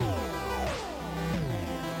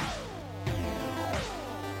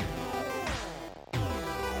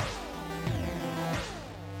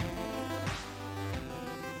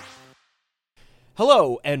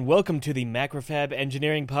Hello, and welcome to the Macrofab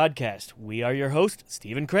Engineering Podcast. We are your host,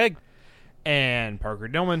 Stephen Craig. And Parker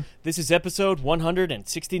Dillman. This is episode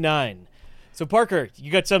 169. So, Parker,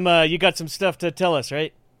 you got some stuff to tell us,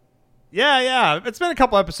 right? Yeah. It's been a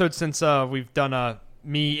couple episodes since we've done a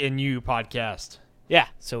Me and You podcast. Yeah,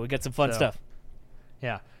 so we got some fun stuff.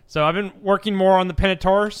 Yeah. So I've been working more on the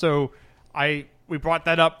Pentator. So we brought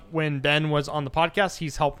that up when Ben was on the podcast.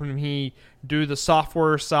 He's helping me do the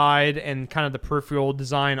software side and kind of the peripheral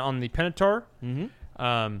design on the Pentator.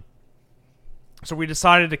 Mm-hmm. So we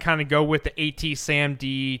decided to kind of go with the AT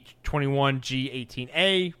SAMD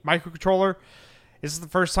 21G18A microcontroller. This is the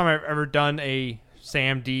first time I've ever done a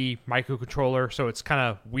SAMD microcontroller, so it's kind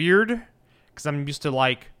of weird because I'm used to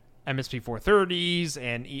like MSP 430s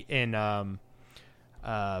and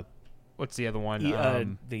what's the other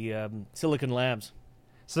one? The Silicon Labs.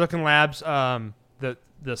 Silicon Labs,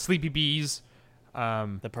 the Sleepy Bees,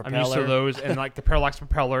 The propeller. I'm used to those, and like the Parallax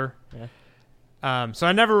propeller. Yeah. So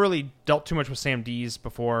I never really dealt too much with SAMDs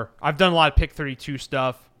before. I've done a lot of PIC32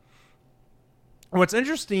 stuff. What's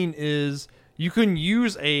interesting is you can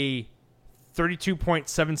use a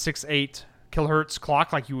 32.768 kilohertz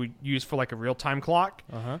clock like you would use for like a real-time clock.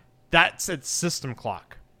 Uh-huh. That's its system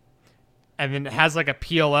clock. And then it has like a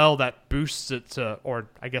PLL that boosts it to, or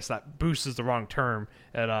I guess that boost is the wrong term.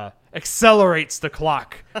 It accelerates the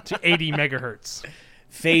clock to 80 megahertz.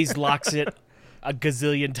 Phase locks it a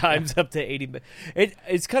gazillion times up to 80.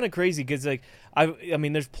 It's kind of crazy because like I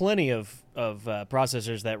mean, there's plenty of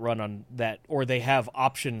processors that run on that, or they have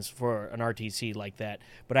options for an RTC like that.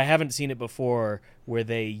 But I haven't seen it before where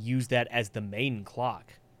they use that as the main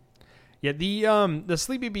clock. Yeah, the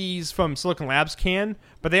Sleepy Bees from Silicon Labs can,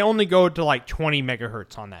 but they only go to like 20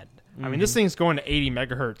 megahertz on that. Mm-hmm. I mean, this thing's going to 80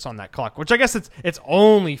 megahertz on that clock, which I guess it's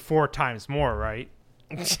only 4 times more, right?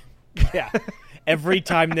 Yeah. Every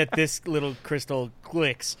time that this little crystal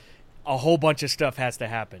clicks, a whole bunch of stuff has to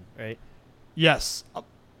happen, right? Yes.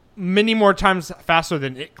 Many more times faster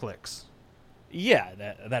than it clicks.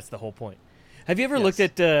 Yeah, that's the whole point. Have you ever looked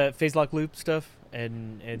at phase lock loop stuff?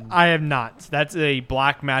 And I have not. That's a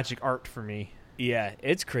black magic art for me. Yeah,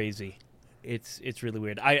 it's crazy. It's really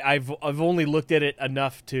weird. I've only looked at it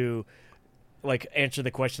enough to like answer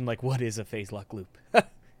the question like, what is a phase lock loop?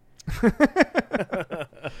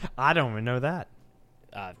 I don't even know that.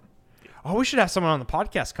 We should have someone on the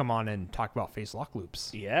podcast come on and talk about phase lock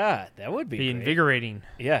loops. Yeah, that would be great. Invigorating.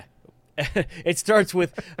 Yeah. It starts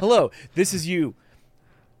with, hello, this is you.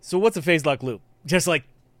 So what's a phase lock loop? Just like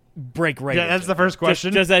break right. Yeah, that's the first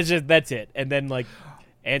question. That's it. And then like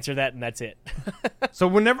answer that and that's it. So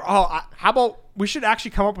how about we should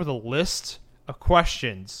actually come up with a list of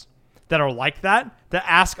questions that are like that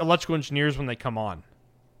ask electrical engineers when they come on.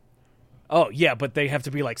 Oh, yeah, but they have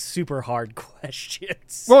to be, like, super hard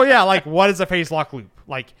questions. Well, yeah, like, what is a phase lock loop?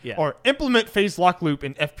 Like, yeah. Or implement phase lock loop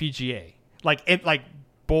in FPGA. Like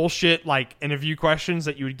bullshit, like, interview questions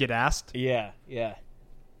that you would get asked. Yeah.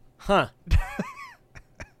 Huh.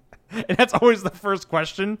 And that's always the first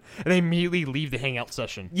question, and they immediately leave the hangout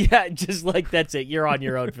session. Yeah, just like, that's it. You're on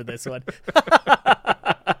your own for this one.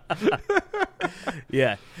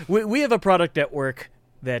 Yeah. We have a product at work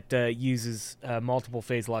that uses multiple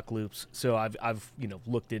phase lock loops, so I've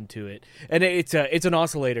looked into it, and it's an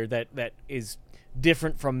oscillator that is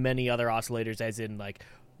different from many other oscillators, as in like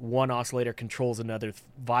one oscillator controls another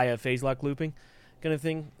via phase lock looping, kind of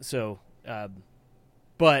thing. So,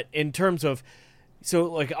 but in terms of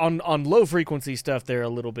like on low frequency stuff, they're a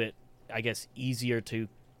little bit, I guess, easier to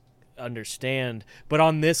understand. But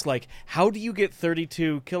on this, like, how do you get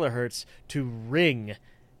 32 kilohertz to ring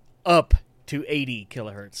up to 80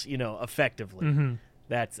 kilohertz, effectively? Mm-hmm.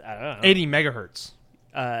 That's, I don't know. 80 megahertz.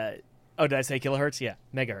 Did I say kilohertz? Yeah,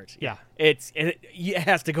 megahertz. Yeah. It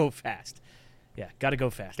has to go fast. Yeah, gotta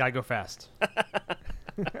go fast.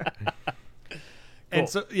 And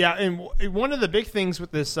so, yeah, and one of the big things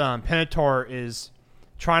with this Pentator is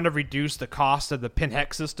trying to reduce the cost of the pin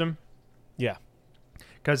hex system. Yeah.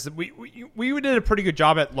 Because we did a pretty good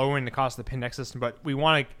job at lowering the cost of the pin hex system, but we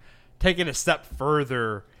want to take it a step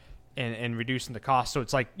further and reducing the cost. So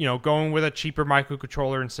it's like, going with a cheaper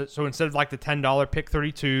microcontroller. And so instead of like the $10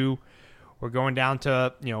 PIC32, we're going down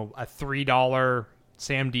to, a $3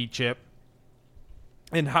 SAMD chip.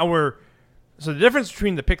 And so the difference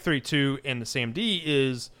between the PIC32 and the SAMD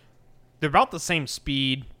is they're about the same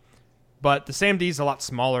speed, but the SAMD is a lot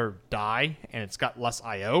smaller die and it's got less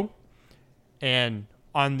I/O. And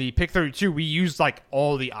on the PIC32, we use like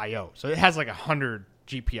all the I/O. So it has like 100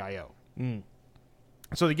 GPIO. Mm.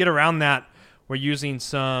 So to get around that, we're using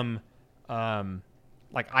some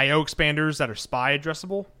like I/O expanders that are SPI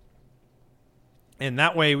addressable. And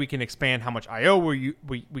that way we can expand how much I/O we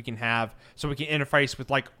can have, so we can interface with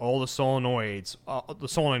like all the solenoids, the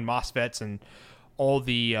solenoid MOSFETs, and all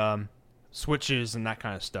the switches and that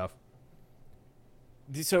kind of stuff.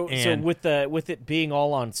 So with it being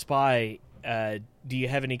all on SPI, do you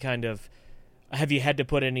have any kind of, have you had to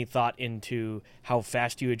put any thought into how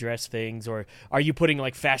fast you address things, or are you putting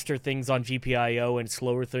like faster things on GPIO and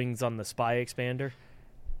slower things on the SPI expander?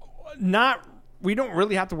 We don't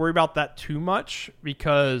really have to worry about that too much,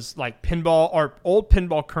 because like our old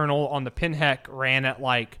pinball kernel on the PinHEC ran at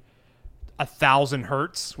like 1,000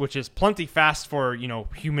 hertz, which is plenty fast for,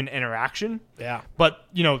 human interaction. Yeah. But,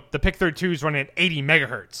 the PIC32 is running at 80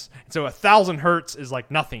 megahertz. So 1,000 hertz is like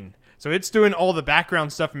nothing. So it's doing all the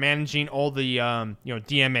background stuff, managing all the,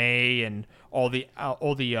 DMA and all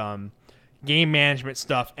the game management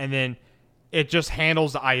stuff. And then it just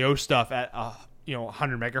handles the IO stuff at,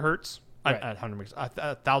 100 megahertz. Right. At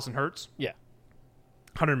 1,000 hertz. Yeah.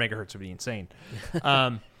 100 megahertz would be insane.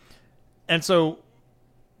 And so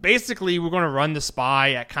basically we're going to run the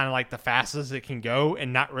SPI at kind of like the fastest it can go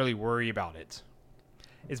and not really worry about it.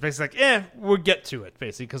 It's basically like, we'll get to it,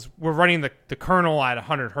 basically, because we're running the kernel at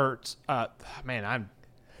 100 hertz. Man, I'm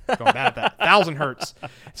going bad at that. 1,000 hertz.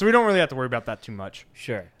 So we don't really have to worry about that too much.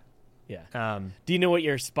 Sure. Yeah. Do you know what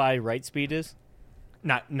your SPI write speed is?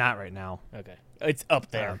 Not right now. Okay. It's up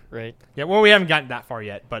there, right? Yeah, well, we haven't gotten that far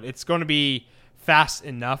yet, but it's going to be fast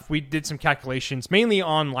enough. We did some calculations, mainly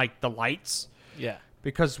on, like, the lights. Yeah.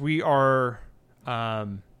 Because we are...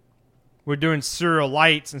 we're doing serial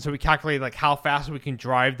lights, and so we calculate like how fast we can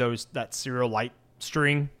drive that serial light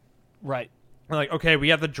string. Right. We're like, okay, we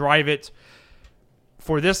have to drive it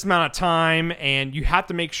for this amount of time, and you have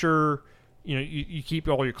to make sure you keep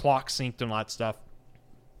all your clocks synced and all that stuff.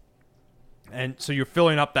 And so you're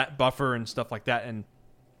filling up that buffer and stuff like that. And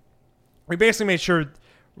we basically made sure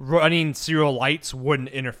running serial lights wouldn't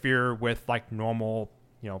interfere with like normal,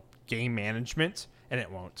 game management, and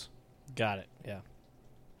it won't. Got it. Yeah.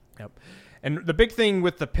 Yep. And the big thing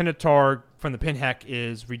with the Pinatar from the PinHEC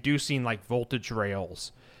is reducing like voltage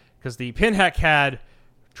rails, because the PinHEC had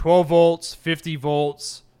 12 volts, 50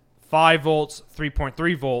 volts, 5 volts,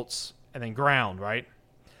 3.3 volts, and then ground, right?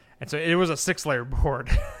 And so it was a 6-layer board.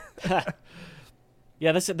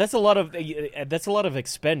 Yeah, that's a lot of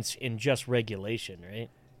expense in just regulation, right?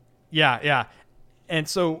 Yeah. And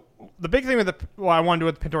so the big thing with what I want to do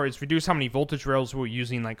with the Pinatar is reduce how many voltage rails we're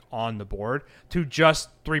using like on the board to just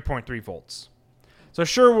 3.3 volts. So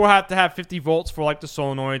sure, we'll have to have 50 volts for like the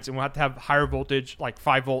solenoids, and we'll have to have higher voltage, like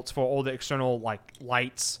 5 volts for all the external like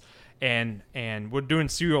lights, and we're doing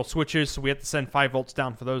serial switches, so we have to send 5 volts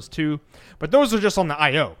down for those too. But those are just on the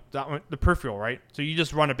I/O, the peripheral, right? So you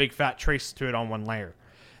just run a big fat trace to it on one layer,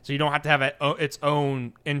 so you don't have to have its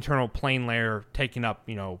own internal plane layer taking up,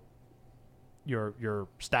 your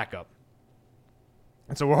stack up.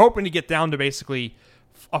 And so we're hoping to get down to basically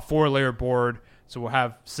a 4-layer board. So we'll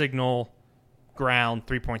have signal, ground,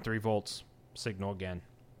 3.3 volts, signal again.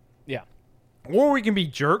 Yeah. Or we can be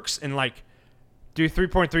jerks and like do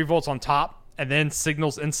 3.3 volts on top and then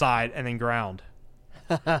signals inside and then ground.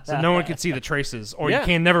 So no one can see the traces, or you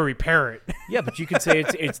can never repair it. Yeah, but you could say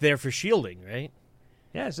it's there for shielding, right?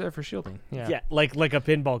 Yeah, it's there for shielding. Yeah, like a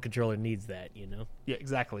pinball controller needs that, Yeah,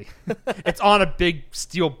 exactly. It's on a big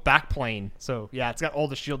steel backplane, so yeah, it's got all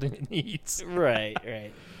the shielding it needs.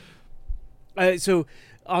 Right. So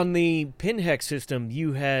on the PinHEC system,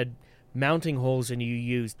 you had mounting holes and you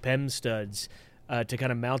used PEM studs to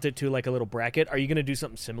kind of mount it to like a little bracket. Are you going to do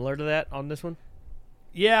something similar to that on this one?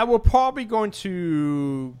 Yeah, we're probably going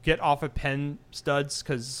to get off of PEM studs,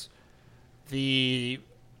 because the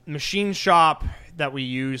machine shop that we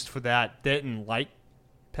used for that didn't like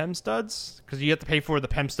PEM studs, because you have to pay for the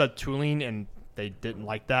PEM stud tooling, and they didn't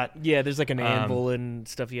like that. Yeah, there's like an anvil and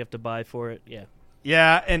stuff you have to buy for it.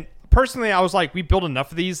 Yeah, and personally, I was like, we built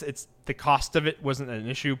enough of these. It's the cost of it wasn't an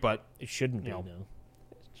issue, but it shouldn't be. No,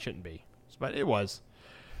 it shouldn't be, but it was.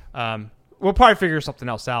 We'll probably figure something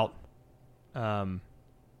else out.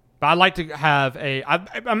 But I'd like to have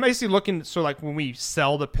I'm basically looking, so like when we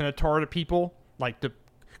sell the Pinatar to people, like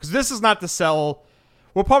because this is not to sell.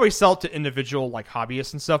 We'll probably sell it to individual like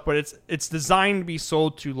hobbyists and stuff, but it's designed to be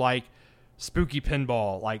sold to like spooky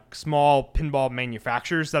pinball, like small pinball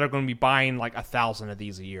manufacturers that are going to be buying like 1,000 of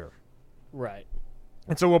these a year. Right.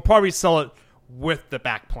 And so we'll probably sell it with the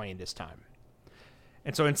backplane this time.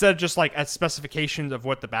 And so instead of just like at specifications of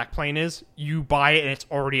what the backplane is, you buy it and it's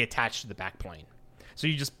already attached to the backplane. So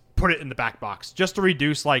you just put it in the back box just to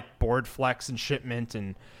reduce like board flex and shipment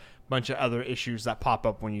and a bunch of other issues that pop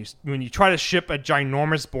up when you try to ship a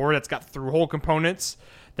ginormous board that's got through-hole components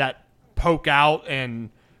that poke out and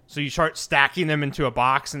So you start stacking them into a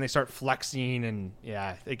box, and they start flexing, and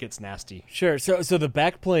yeah, it gets nasty. Sure. So the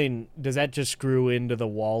backplane, does that just screw into the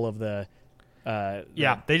wall of the?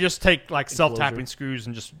 Yeah, they just take like self-tapping screws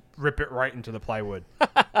and just rip it right into the plywood.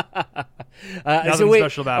 Nothing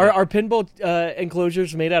special about it. Are pinball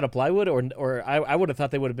enclosures made out of plywood, or I would have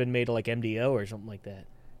thought they would have been made of like MDO or something like that?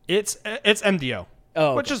 It's MDO,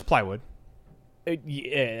 which is plywood.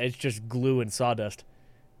 Yeah, it's just glue and sawdust.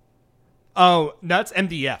 Oh, that's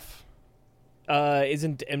MDF.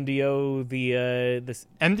 Isn't MDO the this?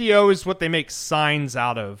 MDO is what they make signs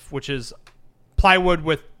out of, which is plywood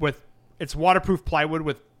with it's waterproof plywood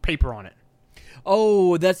with paper on it.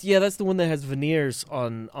 Oh, that's the one that has veneers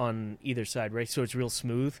on either side, right? So it's real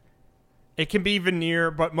smooth. It can be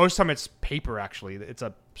veneer, but most of the time it's paper. Actually, it's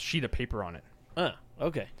a sheet of paper on it. Oh,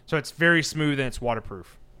 okay. So it's very smooth and it's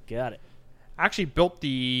waterproof. Got it. I actually built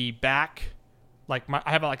the back.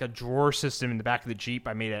 I have like a drawer system in the back of the Jeep.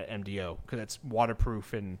 I made it at MDO because it's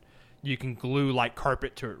waterproof and you can glue like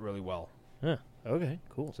carpet to it really well. Huh. Okay.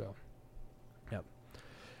 Cool. So, yep.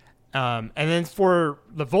 And then for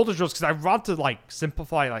the voltage drills, because I want to like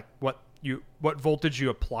simplify like what voltage you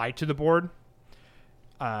apply to the board.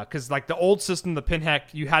 Because like the old system, the Pinheck,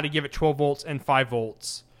 you had to give it 12 volts and 5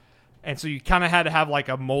 volts. And so you kind of had to have like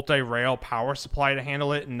a multi-rail power supply to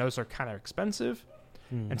handle it, and those are kind of expensive.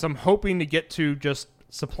 And so I'm hoping to get to just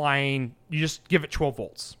supplying, you just give it 12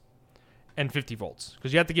 volts and 50 volts.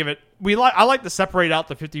 Because you have to give it, I like to separate out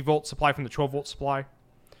the 50 volt supply from the 12 volt supply.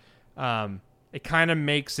 It kind of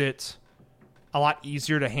makes it a lot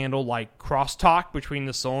easier to handle like crosstalk between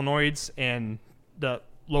the solenoids and the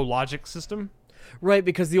low logic system. Right,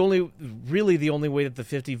 because the only way that the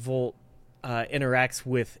 50 volt interacts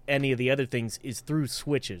with any of the other things is through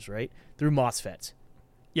switches, right? Through MOSFETs.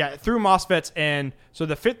 Yeah, through MOSFETs. And so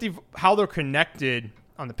the 50, how they're connected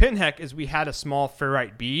on the Pinheck is we had a small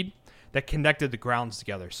ferrite bead that connected the grounds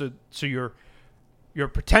together. So your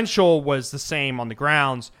potential was the same on the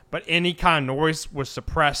grounds, but any kind of noise was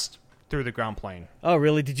suppressed through the ground plane. Oh,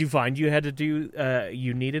 really? Did you find you had to do,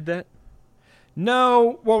 you needed that?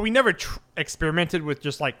 No. Well, we never experimented with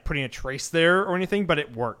just like putting a trace there or anything, but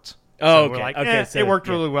it worked. Oh, so okay. We're like, okay. So it worked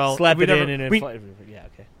really well. Slap we it never, in and yeah,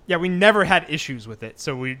 okay. Yeah, we never had issues with it,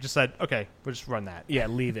 so we just said, okay, we'll just run that. Yeah,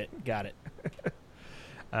 leave it. Got it.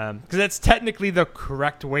 Because that's technically the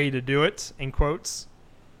correct way to do it, in quotes.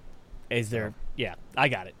 Is there? Yeah, I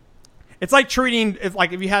got it. It's like treating, if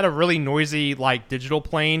you had a really noisy like digital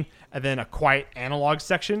plane and then a quiet analog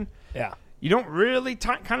section. Yeah. You don't really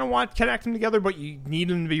kind of want to connect them together, but you need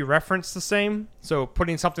them to be referenced the same. So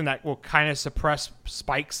putting something that will kind of suppress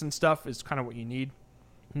spikes and stuff is kind of what you need.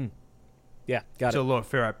 Yeah, got it. So a little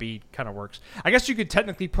ferrite bead kind of works. I guess you could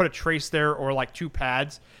technically put a trace there or like 2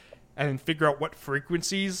 pads and then figure out what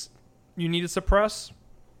frequencies you need to suppress.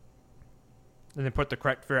 And then put the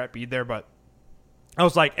correct ferrite bead there. But I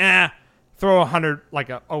was like, throw 100,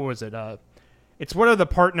 it's whatever the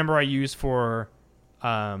part number I use for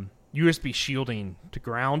USB shielding to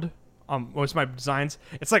ground on most of my designs.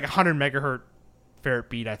 It's like 100 megahertz ferrite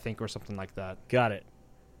bead, I think, or something like that. Got it.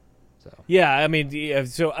 So yeah, I mean,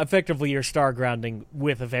 so effectively you're star grounding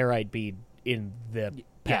with a ferrite bead in the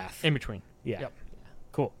path. In between. Yeah. Yep.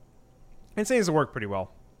 Cool. It seems to work pretty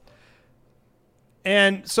well.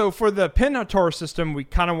 And so for the Pinheck system, we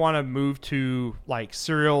kind of want to move to like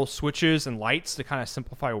serial switches and lights to kind of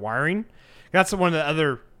simplify wiring. That's one of the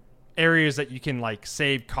other areas that you can like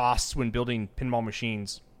save costs when building pinball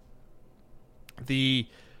machines. The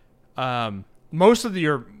most of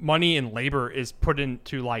your money and labor is put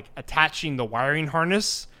into like attaching the wiring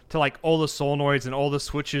harness to like all the solenoids and all the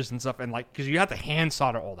switches and stuff, and like because you have to hand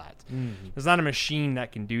solder all that. There's not a machine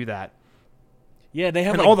that can do that. Yeah, they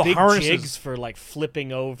have and like all the big harnesses jigs for like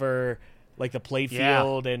flipping over like the play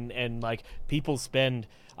field and like people spend.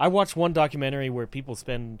 I watched one documentary where people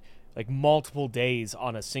spend like multiple days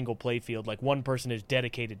on a single play field. Like one person is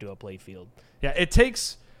dedicated to a play field. Yeah, it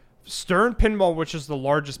takes Stern Pinball, which is the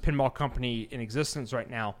largest pinball company in existence right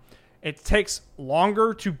now. It takes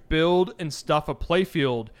longer to build and stuff a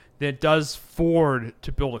playfield than it does Ford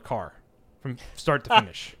to build a car from start to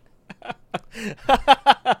finish.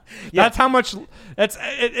 That's how much.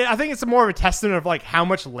 I think it's more of a testament of like how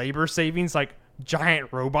much labor savings like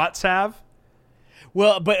giant robots have.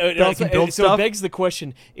 Well, but so it begs the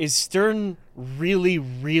question: is Stern really,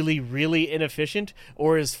 really, really inefficient,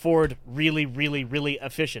 or is Ford really, really, really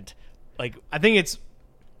efficient? Like, I think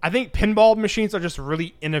pinball machines are just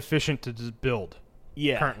really inefficient to just build.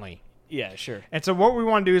 Yeah. Currently. Yeah, sure. And so what we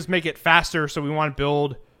want to do is make it faster. So we want to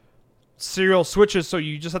build serial switches. So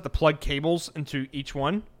you just have to plug cables into each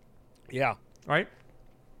one. Yeah. Right.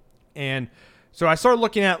 And So I started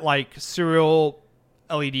looking at like serial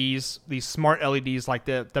LEDs, these smart LEDs like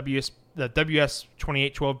the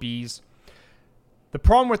WS2812Bs. The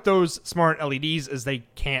problem with those smart LEDs is they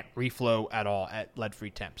can't reflow at all at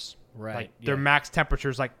lead-free temps. Right. Like their max temperature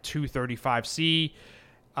is like 235 C.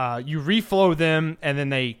 You reflow them, and then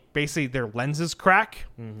their lenses crack,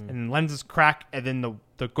 and then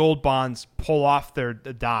the gold bonds pull off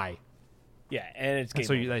the dye. Yeah, and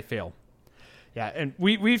so they fail. Yeah, and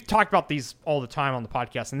we've talked about these all the time on the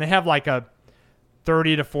podcast, and they have like a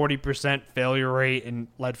 30 to 40% failure rate in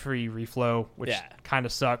lead-free reflow, which kind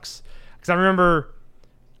of sucks. Because I remember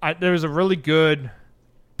there was a really good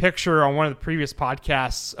picture on one of the previous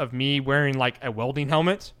podcasts of me wearing like a welding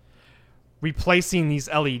helmet, replacing these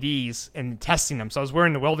LEDs and testing them. So I was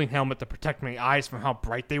wearing the welding helmet to protect my eyes from how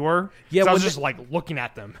bright they were. Yeah, so I was just like looking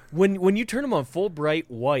at them. When you turn them on full bright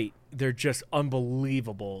white, they're just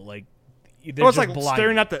unbelievable. Like it's like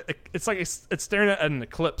staring at it's staring at an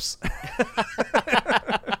eclipse.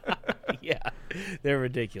 Yeah, they're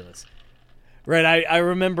ridiculous. Right, I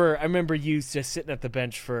remember you just sitting at the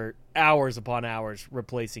bench for hours upon hours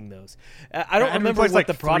replacing those. I don't remember what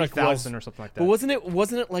the product was or something like that. But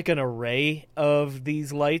wasn't it like an array of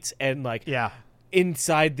these lights, and like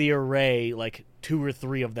inside the array like 2 or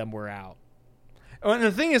 3 of them were out. Oh, and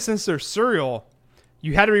the thing is, since they're serial,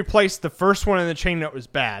 you had to replace the first one in the chain that was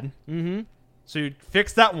bad. Mm-hmm. So you'd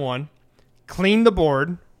fix that one, clean the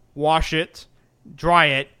board, wash it, dry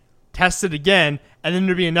it, test it again, and then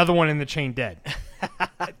there'd be another one in the chain dead.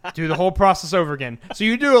 Do the whole process over again. So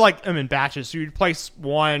you do like them in batches. So you'd place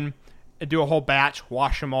one and do a whole batch,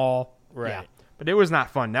 wash them all. Right. Yeah. But it was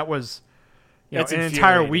not fun. That was an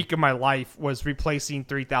entire week of my life was replacing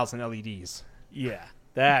 3,000 LEDs. Yeah,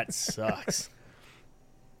 that sucks.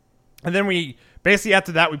 And then we basically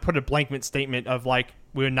after that we put a blanket statement of like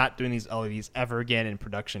we're not doing these LEDs ever again in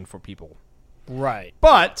production for people. Right.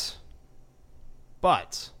 But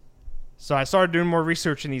so I started doing more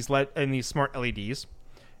research in these smart LEDs,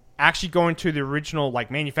 actually going to the original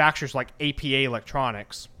like manufacturers like APA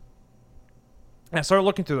Electronics. And I started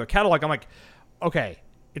looking through their catalog. I'm like, okay,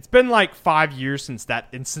 it's been like 5 years since that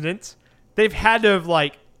incident. They've had to have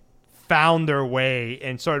like found their way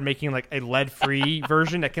and started making like a lead-free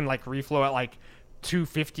version that can like reflow at like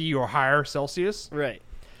 250 or higher Celsius. Right.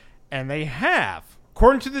 And they have,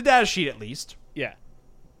 according to the data sheet at least. Yeah.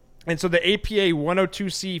 And so the APA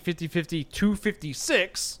 102C 5050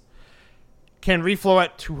 256 can reflow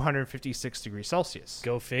at 256 degrees Celsius.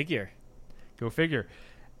 Go figure.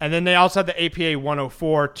 And then they also have the APA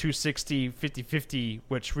 104 260 5050,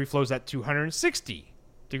 which reflows at 260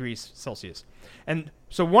 degrees Celsius. And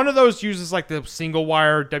so one of those uses like the single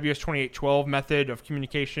wire WS2812 method of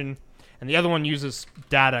communication, and the other one uses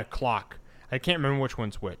data clock. I can't remember which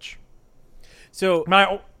one's which. So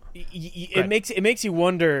it makes you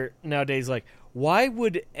wonder nowadays, like, why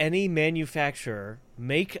would any manufacturer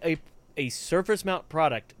make a surface mount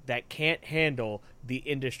product that can't handle the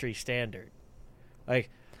industry standard? Like,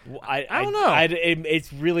 I don't know.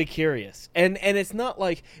 It's really curious, and it's not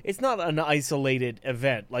an isolated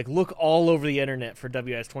event. Like, look all over the internet for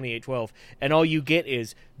WS2812, and all you get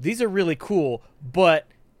is these are really cool, but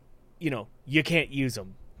you can't use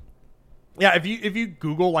them. Yeah, if you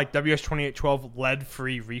Google like WS2812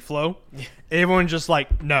 lead-free reflow, everyone's just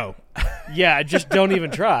like, no. Yeah, just don't even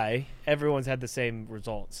try. Everyone's had the same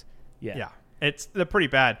results. Yeah, they're pretty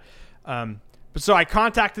bad. But so I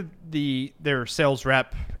contacted their sales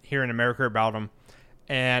rep here in America about them,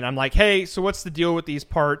 and I'm like, hey, so what's the deal with these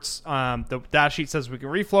parts? The data sheet says we can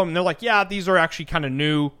reflow them, and they're like, yeah, these are actually kind of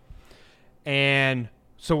new. And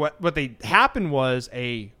so what they happened was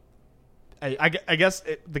I guess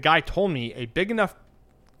the guy told me a big enough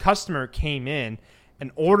customer came in and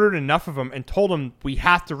ordered enough of them and told them we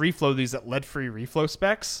have to reflow these at lead-free reflow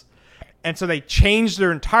specs. And so they changed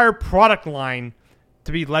their entire product line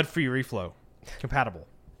to be lead-free reflow compatible.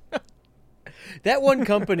 That one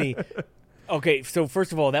company, okay, so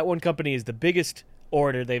first of all, that one company is the biggest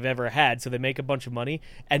order they've ever had, so they make a bunch of money,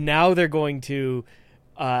 and now they're going to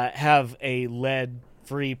have a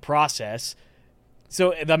lead-free process.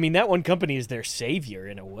 So, I mean, that one company is their savior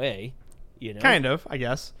in a way, Kind of, I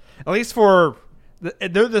guess. At least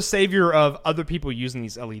they're the savior of other people using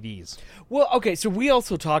these LEDs. Well, okay, so we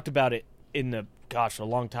also talked about it a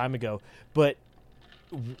long time ago, but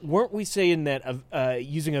weren't we saying that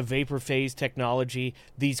using a vapor phase technology,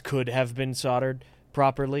 these could have been soldered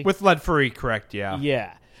properly? With lead-free, correct, yeah.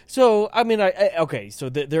 Yeah. So, I mean, so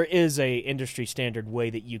there is a industry standard way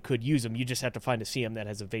that you could use them. You just have to find a CM that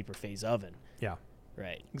has a vapor phase oven. Yeah.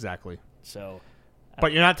 Right. Exactly. So,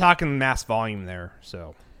 but you're not talking mass volume there,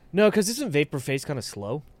 so. No, because isn't vapor phase kind of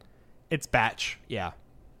slow? It's batch. Yeah.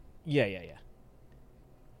 Yeah.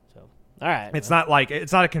 So, all right. It's not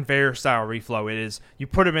a conveyor style reflow. It is you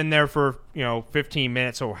put them in there for 15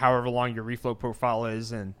 minutes or however long your reflow profile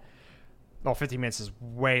is, and 15 minutes is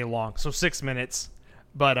way long, so 6 minutes.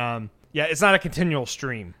 But yeah, it's not a continual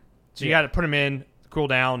stream, so you got to put them in, cool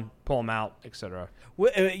down, pull them out, etc.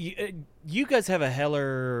 Well, you guys have a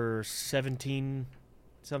Heller 17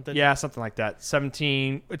 something? Yeah, something like that.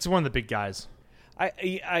 17. It's one of the big guys.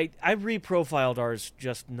 I reprofiled ours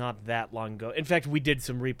just not that long ago. In fact, we did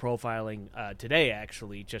some reprofiling today,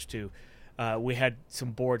 actually, just to we had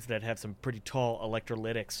some boards that have some pretty tall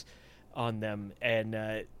electrolytics on them, and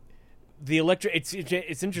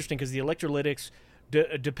it's interesting because the electrolytics,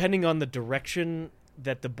 depending on the direction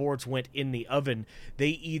that the boards went in the oven, they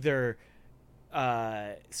either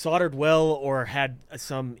soldered well or had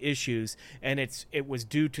some issues, and it was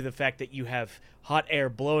due to the fact that you have hot air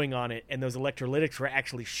blowing on it, and those electrolytics were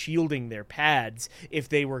actually shielding their pads if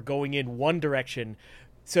they were going in one direction.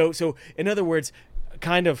 So in other words,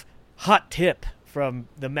 kind of hot tip from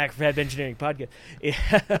the Macrofab Engineering Podcast: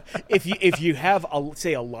 if you have a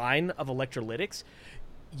line of electrolytics,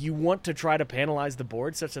 you want to try to panelize the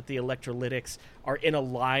board such that the electrolytics are in a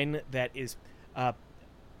line that is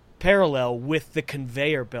parallel with the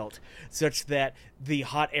conveyor belt, such that the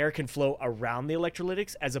hot air can flow around the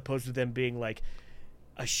electrolytics as opposed to them being like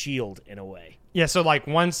a shield in a way. Yeah, so like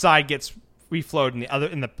one side gets reflowed and the other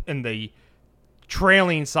in the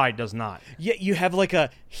trailing side does not. Yeah, you have like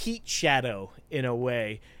a heat shadow in a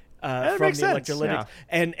way from the electrolytics.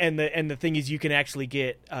 Yeah. And the thing is, you can actually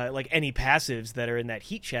get like any passives that are in that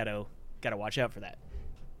heat shadow. Got to watch out for that.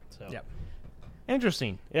 So. Yep.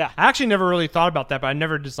 Interesting. Yeah. I actually never really thought about that, but I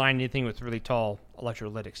never designed anything with really tall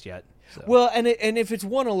electrolytics yet. So. Well, and if it's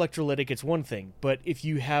one electrolytic, it's one thing. But if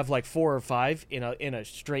you have like 4 or 5 in a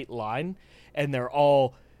straight line, and they're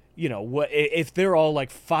all, if they're all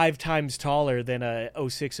like 5 times taller than a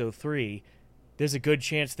 0603, there's a good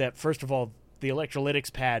chance that, first of all, the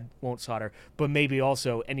electrolytics pad won't solder, but maybe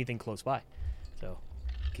also anything close by. So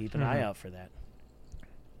keep an eye out for that.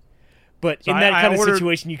 But so in that kind of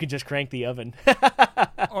situation, you can just crank the oven.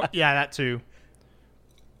 Yeah, that too.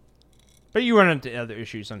 But you run into other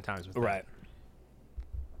issues sometimes with that. Right.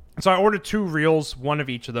 So I ordered 2 reels, one of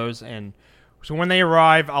each of those, and so when they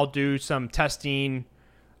arrive, I'll do some testing.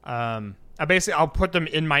 I'll put them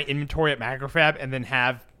in my inventory at Macrofab and then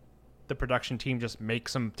have the production team just make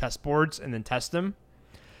some test boards and then test them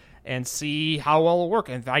and see how well it'll work.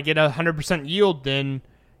 And if I get 100% yield, then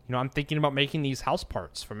I'm thinking about making these house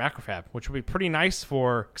parts for Macrofab, which would be pretty nice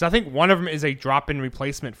because I think one of them is a drop-in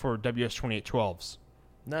replacement for WS2812s.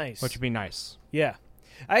 Nice. Which would be nice. Yeah.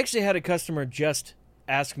 I actually had a customer just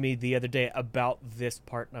ask me the other day about this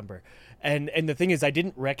part number. And the thing is, I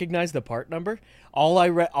didn't recognize the part number. All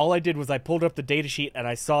I did was I pulled up the data sheet and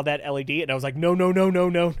I saw that LED and I was like, no.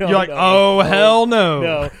 You're like, hell no.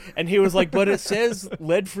 No. And he was like, but it says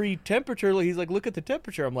lead-free temperature. He's like, look at the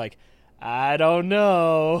temperature. I'm like, I don't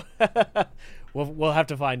know. We'll have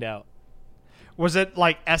to find out. Was it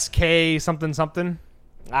like SK something?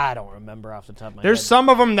 I don't remember off the top of my head. There's some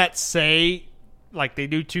of them that say like they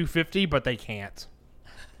do 250, but they can't.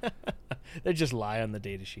 They just lie on the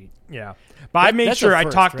data sheet. Yeah. But I made sure I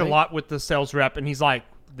talked right? a lot with the sales rep, and he's like,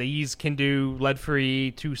 these can do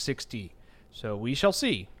lead-free 260. So we shall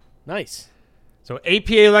see. Nice. So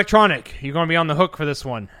APA Electronic, you're going to be on the hook for this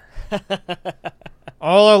one.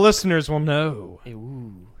 All our listeners will know.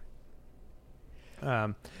 Ooh.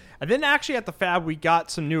 And then actually at the fab, we got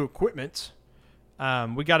some new equipment.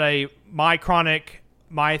 We got a Mycronic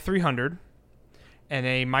My 300 and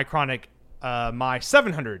a Mycronic My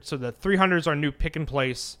 700. So the 300s are new pick and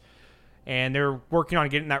place, and they're working on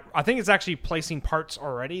getting that. I think it's actually placing parts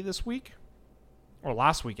already this week, or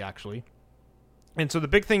last week actually. And so the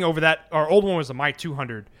big thing over that, our old one was the My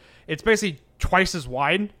 200. It's basically twice as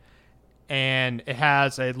wide, and it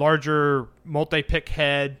has a larger multi-pick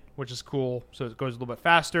head, which is cool. So it goes a little bit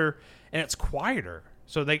faster, and it's quieter.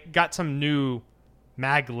 So they got some new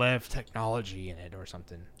maglev technology in it or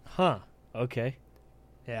something. Huh. Okay.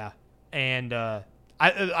 Yeah. And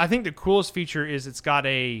I think the coolest feature is it's got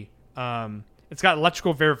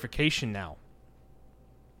electrical verification now.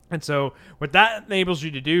 And so what that enables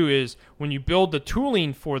you to do is when you build the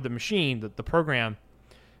tooling for the machine, the program,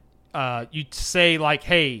 you say like,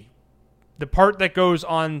 hey, the part that goes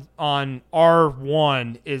on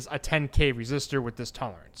R1 is a 10K resistor with this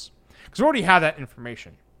tolerance. Because we already have that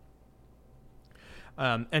information.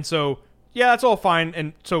 And so, yeah, that's all fine.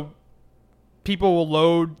 And so people will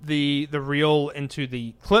load the reel into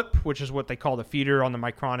the clip, which is what they call the feeder on the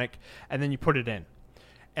Mycronic, and then you put it in.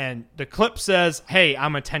 And the clip says, hey,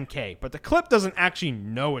 I'm a 10K. But the clip doesn't actually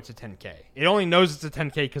know it's a 10K. It only knows it's a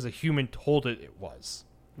 10K because a human told it was.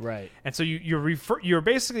 Right. And so you're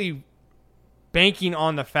basically banking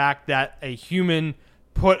on the fact that a human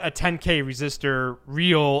put a 10K resistor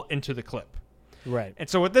reel into the clip. Right. And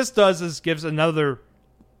so what this does is gives another,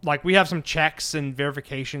 like, we have some checks and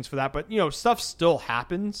verifications for that, but, stuff still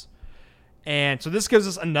happens. And so this gives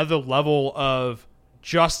us another level of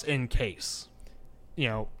just in case.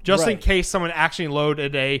 Just in case someone actually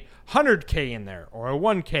loaded a 100K in there or a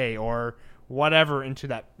 1K or whatever into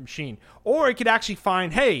that machine. Or it could actually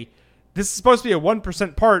find, hey, this is supposed to be a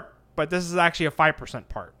 1% part, but this is actually a 5%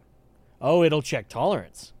 part. Oh, it'll check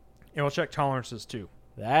tolerance. It will check tolerances too.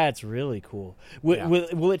 That's really cool.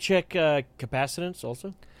 Will it check capacitance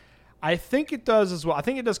also? I think it does as well. I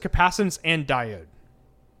think it does capacitance and diode.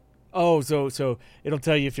 Oh, so it'll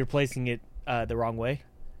tell you if you're placing it the wrong way?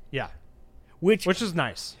 Yeah. Which is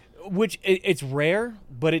nice. It's rare,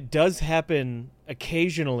 but it does happen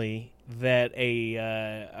occasionally that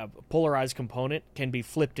a polarized component can be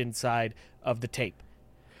flipped inside of the tape.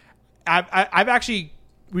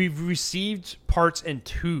 We've received parts in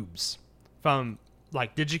tubes from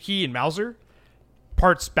like DigiKey and Mauser,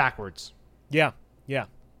 parts backwards. Yeah.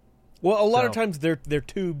 Well, a lot of times they're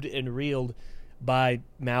tubed and reeled by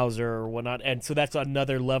Mauser or whatnot, and so that's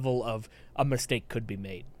another level of a mistake could be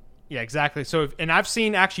made. Yeah, exactly. So, and I've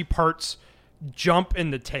seen actually parts jump in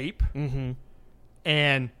the tape,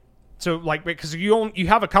 and so like because you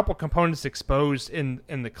have a couple components exposed in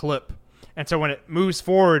the clip, and so when it moves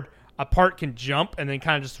forward, a part can jump and then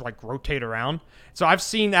kind of just like rotate around. So I've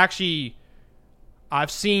seen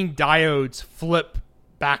diodes flip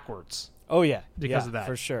backwards. Oh yeah, because of that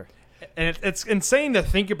for sure. And it's insane to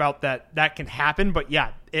think about that can happen, but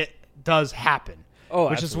yeah, it does happen. Oh,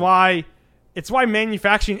 which absolutely. is why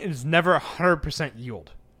manufacturing is never 100%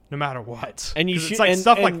 yield, no matter what. And it's like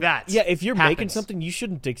stuff like that. Yeah, if you're making happens. something, you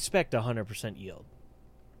shouldn't expect 100% yield.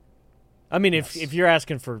 I mean, if you're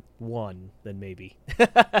asking for 1, then maybe.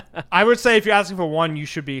 I would say if you're asking for 1, you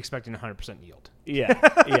should be expecting 100% yield.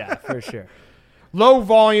 Yeah, for sure. Low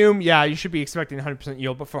volume, yeah, you should be expecting 100%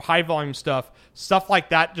 yield. But for high volume stuff like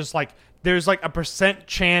that, just like there's like a %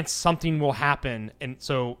 chance something will happen, and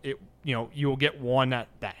so you will get one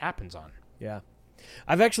that happens on. Yeah,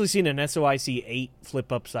 I've actually seen an SOIC 8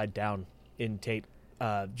 flip upside down in tape,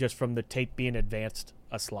 just from the tape being advanced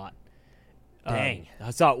a slot. Dang,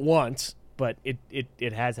 I saw it once, but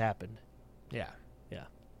it has happened. Yeah,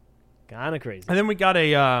 kind of crazy. And then we got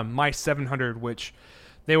a My 700, which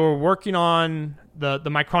they were working on. The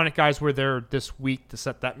Micronic guys were there this week to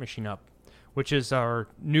set that machine up, which is our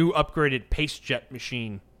new upgraded PaceJet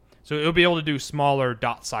machine. So it'll be able to do smaller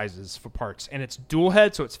dot sizes for parts, and it's dual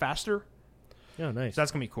head, so it's faster. Oh, nice. So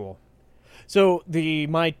that's gonna be cool. So the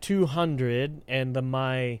My 200 and the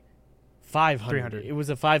My 500. 300. It was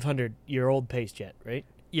a 500-year-old PaceJet, right?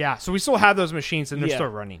 Yeah. So we still have those machines, and they're still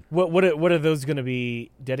running. What are those going to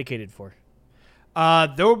be dedicated for?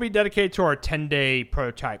 They will be dedicated to our 10-day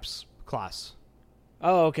prototypes class.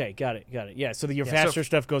 Oh, okay, got it. Yeah, so your faster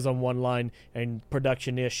stuff goes on one line, and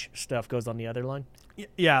production-ish stuff goes on the other line.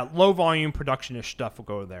 Yeah, low volume production-ish stuff will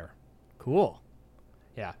go there. Cool.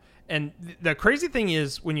 Yeah. And the crazy thing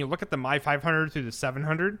is, when you look at the My 500 through the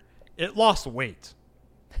 700, it lost weight.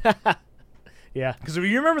 Yeah. Because if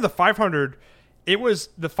you remember the 500,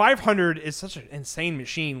 the 500 is such an insane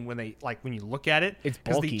machine when you look at it. It's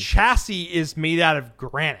because bulky. the chassis is made out of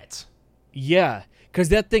granite. Yeah, because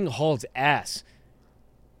that thing hauls ass.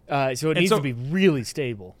 So it needs to be really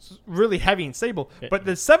stable. It's really heavy and stable. But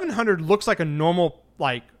the 700 looks like a normal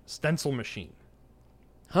stencil machine.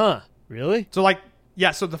 Huh, really? So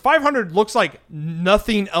so the 500 looks like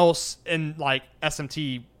nothing else in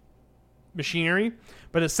SMT machinery,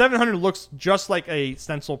 but the 700 looks just like a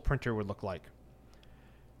stencil printer would look like.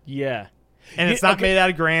 Yeah. And it's not made out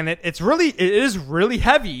of granite. It is really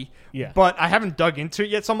heavy. Yeah. But I haven't dug into it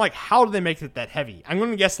yet, so I'm like, how do they make it that heavy? I'm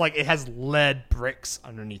going to guess it has lead bricks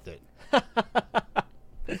underneath it.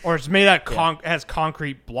 Or it's made out of it has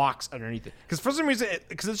concrete blocks underneath it. Because for some reason,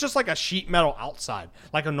 because it's just like a sheet metal outside,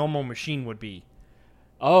 like a normal machine would be.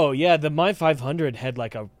 Oh yeah, the My 500 had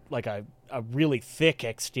a really thick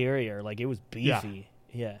exterior, it was beefy.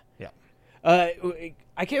 Yeah.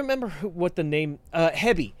 I can't remember what the name.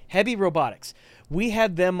 Heavy Robotics. We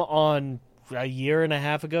had them on a year and a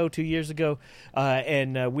half ago, 2 years ago,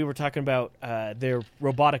 and we were talking about their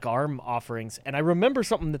robotic arm offerings. And I remember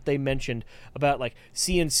something that they mentioned about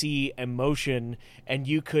CNC and motion, and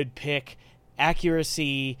you could pick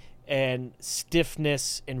accuracy and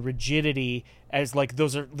stiffness and rigidity as like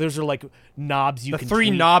those are like knobs you The can three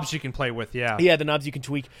tweak. knobs you can play with, yeah. Yeah, the knobs you can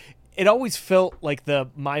tweak. It always felt like the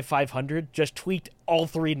My 500 just tweaked all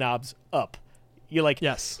three knobs up. You're like,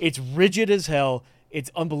 Yes. It's rigid as hell, it's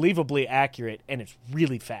unbelievably accurate, and it's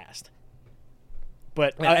really fast.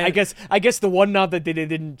 But I guess the one knob that they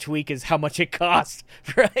didn't tweak is how much it costs,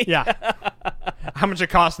 right? Yeah. How much it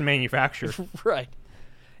costs to manufacture. Right.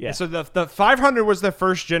 Yeah. So the 500 was the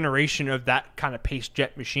first generation of that kind of paste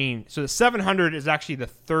jet machine. So the 700 is actually the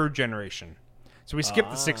third generation. So we skipped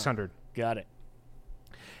the 600. Got it.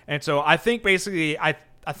 And so I think basically, I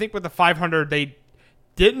think with the 500, they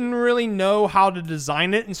didn't really know how to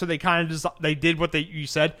design it, and so they kind of they did what you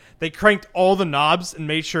said. They cranked all the knobs and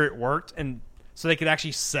made sure it worked, and so they could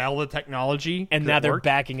actually sell the technology. And now they're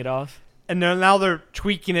backing it off. And now they're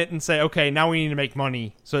tweaking it and say, okay, now we need to make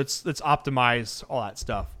money, so let's optimize all that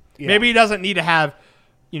stuff. Yeah. Maybe it doesn't need to have,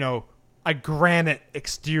 a granite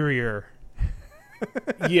exterior.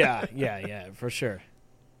 yeah, for sure.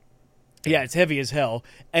 Yeah, it's heavy as hell.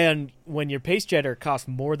 And when your paste jetter costs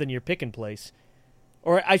more than your pick and place,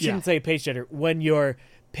 or I shouldn't say paste jetter, when your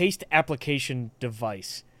paste application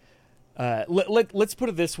device, let's put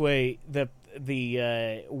it this way: the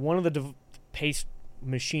one of the paste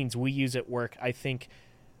machines we use at work, I think,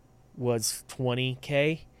 was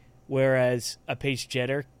 $20,000, whereas a paste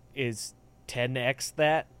jetter is 10x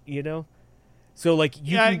that. So like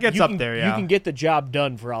it gets up there. Yeah, you can get the job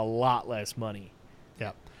done for a lot less money.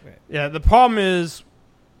 Yeah. Right. Yeah, the problem is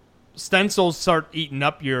stencils start eating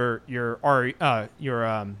up your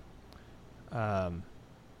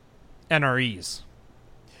NREs.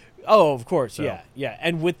 Oh, of course, So. yeah.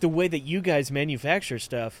 And with the way that you guys manufacture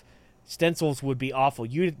stuff, stencils would be awful.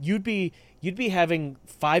 You'd be having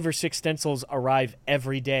 5 or 6 stencils arrive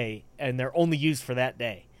every day, and they're only used for that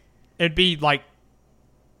day. It'd be like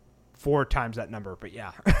 4 times that number, but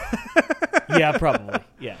yeah. Yeah, probably.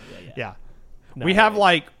 Yeah. Yeah. No, We have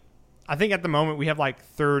I think at the moment we have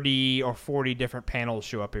 30 or 40 different panels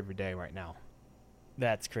show up every day right now.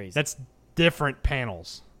 That's crazy. That's different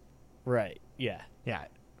panels. right. Yeah, Yeah.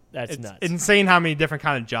 that's It's nuts. insane how many different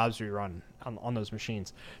kind of jobs we run on those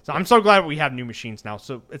machines. So I'm so glad we have new machines now.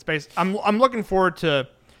 So it's I'm looking forward to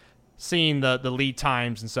seeing the lead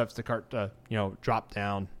times and stuff to start to drop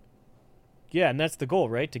down. Yeah, and that's the goal,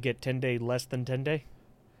 right? To get 10-day less than 10-day.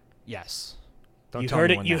 Yes. Don't You tell heard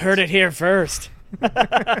me it. when You that heard is. it here first.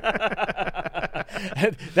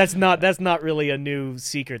 That's not really a new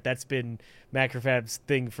secret. That's been Macrofab's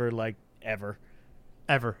thing for ever.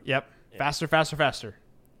 Ever. Yep. Faster, faster, faster.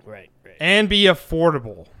 Right. And be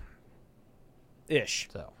affordable. Ish.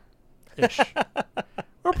 So, ish.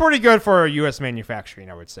 We're pretty good for our U.S.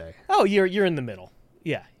 manufacturing, I would say. Oh, you're in the middle.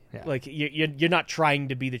 Yeah. Yeah. Like you're not trying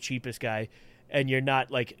to be the cheapest guy, and you're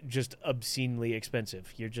not just obscenely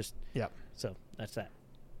expensive. You're just Yep. so that's that.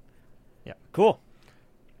 Yep. Cool.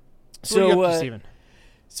 What are you up to, Steven?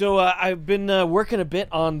 So I've been working a bit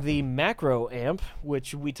on the macro amp,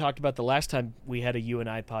 which we talked about the last time we had a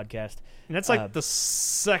U&I podcast. And that's the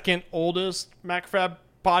second oldest MacFab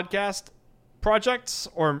podcast projects,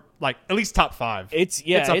 or at least top 5. It's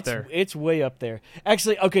up there. It's way up there.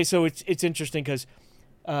 Actually, okay, so it's interesting because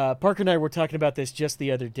Parker and I were talking about this just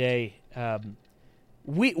the other day.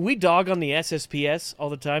 We dog on the SSPS all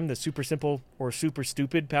the time, the super simple or super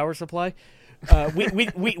stupid power supply.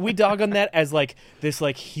 We dog on that as this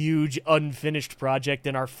huge unfinished project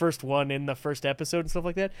and our first one in the first episode and stuff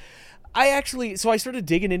like that. I started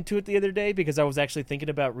digging into it the other day because I was actually thinking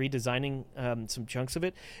about redesigning some chunks of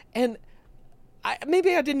it, and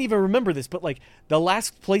maybe I didn't even remember this, but the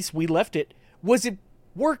last place we left it was it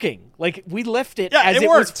working. We left it as it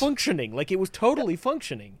was functioning. It was totally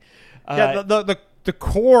functioning. The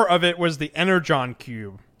core of it was the Energon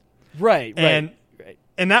cube. Right.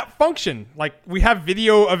 And that functioned. We have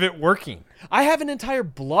video of it working. I have an entire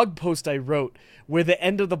blog post I wrote where the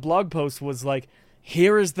end of the blog post was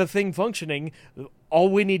here is the thing functioning. All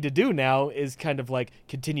we need to do now is kind of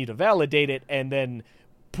continue to validate it and then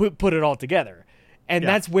put it all together. And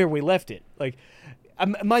that's where we left it.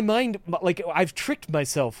 My mind, I've tricked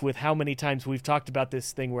myself with how many times we've talked about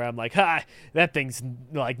this thing where I'm that thing's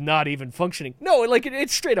not even functioning. No, it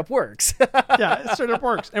straight up works. Yeah, it straight up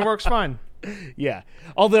works. It works fine. Yeah.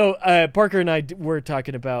 Although Parker and I were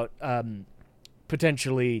talking about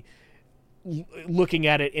potentially looking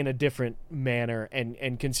at it in a different manner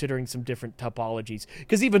and considering some different topologies.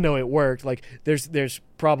 Because even though it worked, there's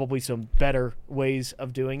probably some better ways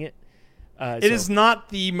of doing it. It is not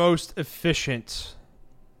the most efficient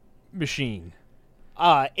machine.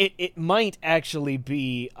 It might actually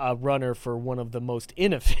be a runner for one of the most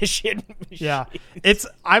inefficient machines. Yeah,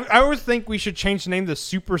 I always think we should change the name to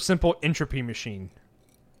Super Simple Entropy Machine.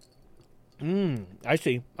 I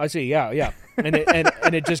see. Yeah.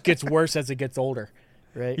 And it just gets worse as it gets older,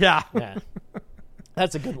 right? Yeah.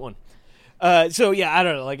 That's a good one. So yeah, I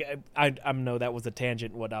don't know. Like I know that was a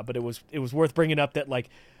tangent and whatnot, but it was worth bringing up that like,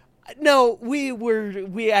 no,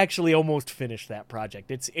 we actually almost finished that project.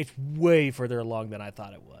 It's way further along than I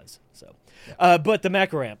thought it was. So, but the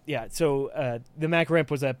macro amp, yeah. So the macro amp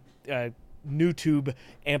was a new tube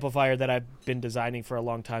amplifier that I've been designing for a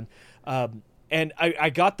long time. And I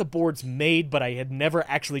got the boards made, but I had never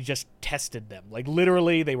actually just tested them. Like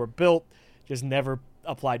literally, they were built, just never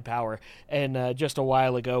applied power. And just a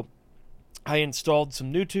while ago, I installed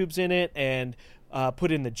some new tubes in it and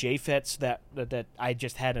put in the JFETs that I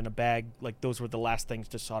just had in a bag. Like those were the last things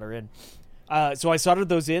to solder in. So I soldered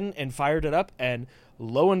those in and fired it up, and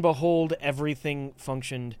lo and behold, everything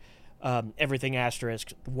functioned. Everything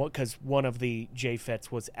asterisk, because one of the JFETs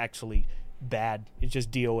was actually bad. It's just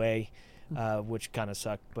DOA, which kind of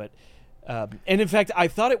sucked. But and in fact, I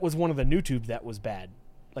thought it was one of the new tubes that was bad,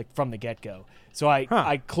 like from the get-go. So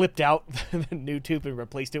I clipped out the new tube and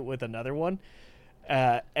replaced it with another one,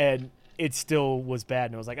 and it still was bad.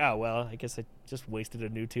 And I was like, oh well, I guess I just wasted a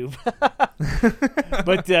new tube.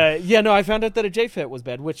 But yeah, no, I found out that a JFET was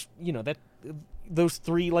bad, which that those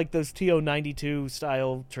three, like those TO92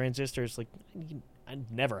 style transistors, like I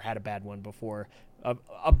never had a bad one before,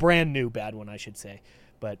 a brand new bad one, I should say.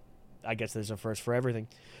 But I guess there's a first for everything.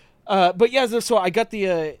 But yeah, so I got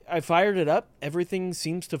I fired it up. Everything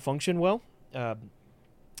seems to function well.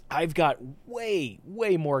 I've got way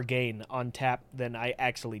more gain on tap than I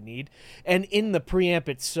actually need. And in the preamp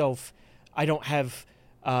itself, I don't have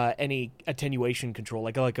any attenuation control,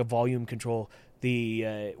 like a volume control.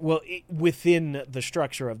 Within the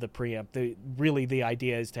structure of the preamp, the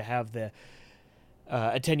idea is to have the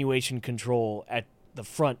attenuation control at the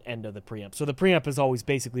front end of the preamp. So the preamp is always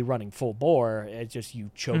basically running full bore. It's just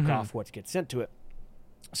you choke off what gets sent to it.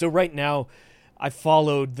 So right now, I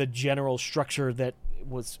followed the general structure that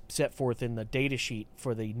was set forth in the data sheet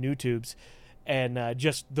for the new tubes, and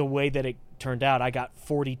just the way that it turned out, I got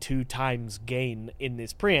 42 times gain in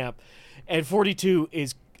this preamp, and 42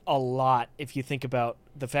 is a lot if you think about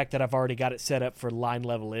the fact that I've already got it set up for line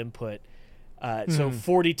level input. So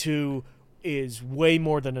 42 is way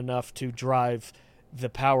more than enough to drive the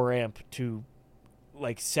power amp to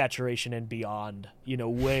like saturation and beyond,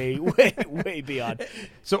 way beyond.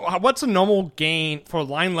 So what's a normal gain for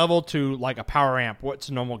line level to like a power amp? What's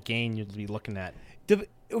a normal gain you'd be looking at?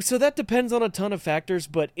 So that depends on a ton of factors,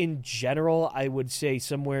 but in general, I would say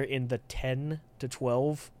somewhere in the 10 to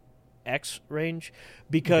 12x range,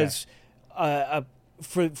 because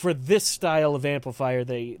for this style of amplifier,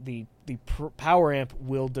 the power amp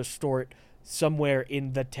will distort somewhere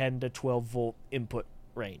in the 10 to 12 volt input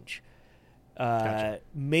range. Gotcha.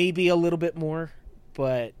 Maybe a little bit more,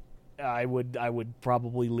 but I would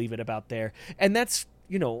probably leave it about there. And that's,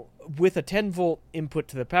 with a 10 volt input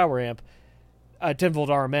to the power amp, 10 volt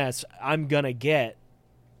RMS, I'm going to get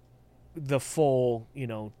the full,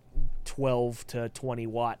 12 to 20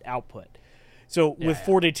 watt output. So with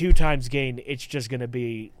 42 times gain, it's just going to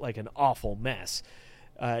be like an awful mess.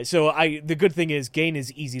 So the good thing is gain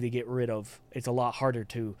is easy to get rid of. It's a lot harder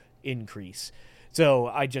to increase. So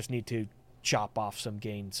I just need to chop off some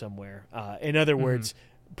gain somewhere. In other words,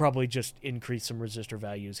 probably just increase some resistor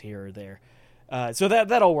values here or there. So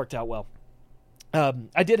that all worked out well.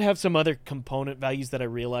 I did have some other component values that I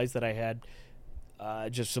realized that I had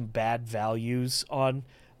just some bad values on.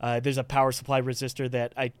 There's a power supply resistor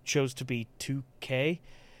that I chose to be 2K,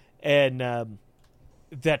 and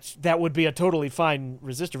that would be a totally fine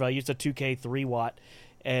resistor value. It's a 2K 3 watt,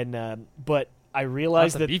 and but I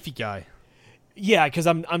realized that's a beefy guy. Yeah, because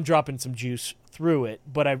I'm dropping some juice through it,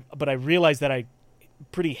 but I realized that I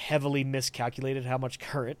pretty heavily miscalculated how much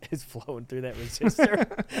current is flowing through that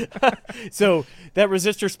resistor. So that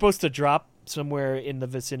resistor is supposed to drop somewhere in the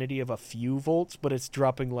vicinity of a few volts, but it's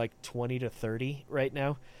dropping like 20 to 30 right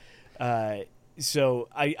now. So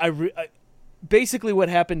I basically what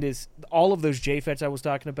happened is all of those JFETs I was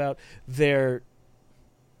talking about, they're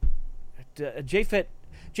JFET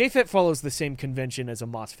follows the same convention as a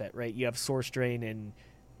MOSFET, right? You have source, drain, and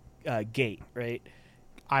gate, right?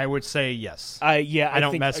 I would say yes. I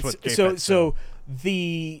don't mess with JFET. So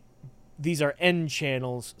these are N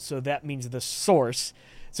channels, so that means the source.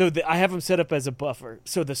 So I have them set up as a buffer.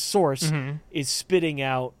 So the source is spitting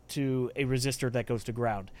out to a resistor that goes to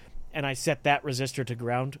ground, and I set that resistor to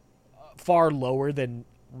ground far lower than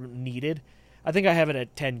needed. I think I have it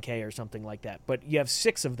at 10K or something like that. But you have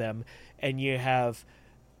 6 of them, and you have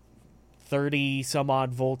 30 some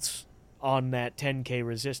odd volts on that 10K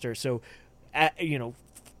resistor. So,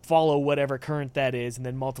 follow whatever current that is, and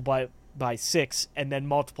then multiply it by 6, and then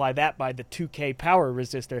multiply that by the 2K power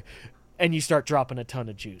resistor, and you start dropping a ton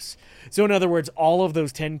of juice. So in other words, all of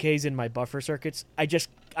those 10Ks in my buffer circuits, I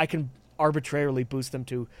can arbitrarily boost them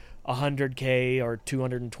to 100K or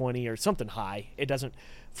 220 or something high. It doesn't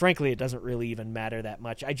really even matter that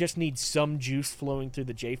much. I just need some juice flowing through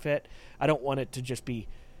the JFET. I don't want it to just be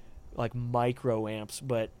like microamps,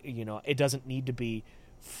 but it doesn't need to be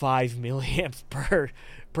 5 milliamps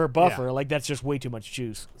per buffer. Yeah. Like, that's just way too much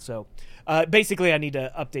juice. So basically I need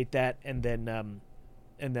to update that, and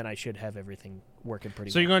then I should have everything working pretty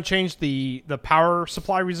well. So you're going to change the power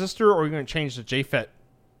supply resistor, or you're going to change the JFET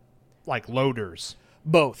like loaders?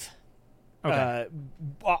 Both. Okay.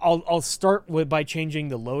 I'll start by changing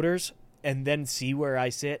the loaders, and then see where I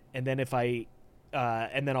sit, and then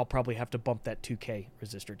and then I'll probably have to bump that 2K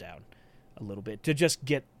resistor down a little bit to just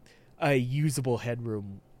get a usable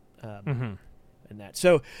headroom in that.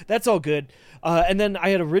 So that's all good. And then I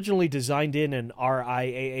had originally designed in an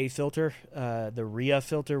RIAA filter, the RIA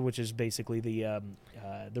filter, which is basically the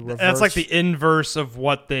reverse. That's like the inverse of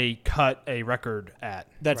what they cut a record at.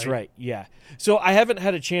 That's right. Yeah. So I haven't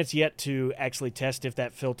had a chance yet to actually test if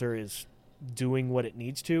that filter is doing what it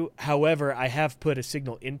needs to. However, I have put a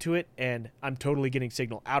signal into it, and I'm totally getting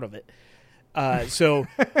signal out of it. So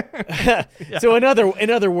in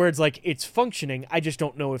other words, like, it's functioning. I just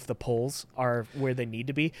don't know if the poles are where they need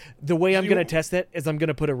to be. The way I'm going to test that is I'm going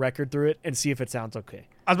to put a record through it and see if it sounds okay.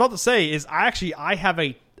 I was about to say I have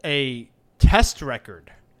a test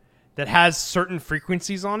record that has certain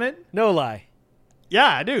frequencies on it. No lie. Yeah,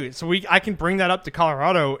 I do. So I can bring that up to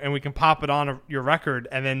Colorado, and we can pop it on your record,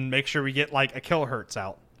 and then make sure we get like a kilohertz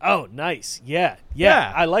out. Oh, nice. Yeah.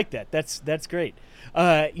 I like that. That's great.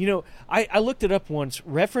 I looked it up once.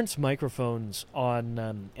 Reference microphones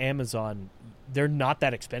on Amazon, they're not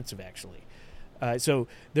that expensive, actually. So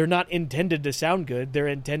they're not intended to sound good. They're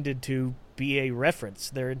intended to be a reference.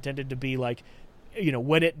 They're intended to be like,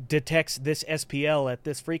 when it detects this SPL at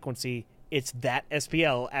this frequency, it's that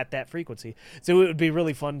SPL at that frequency. So it would be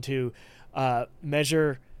really fun to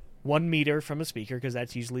measure 1 meter from a speaker, because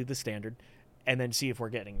that's usually the standard, and then see if we're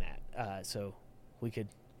getting that. So we could...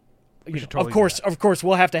 totally of course,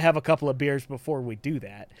 we'll have to have a couple of beers before we do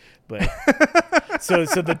that, but so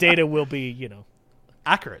the data will be,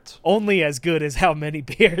 accurate, only as good as how many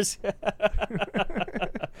beers.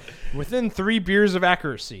 Within 3 beers of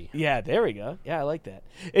accuracy. Yeah, there we go. Yeah, I like that.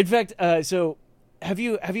 In fact, so have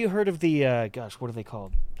you heard of the what are they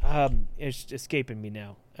called? It's escaping me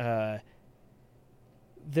now.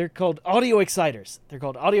 They're called audio exciters.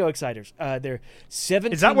 They're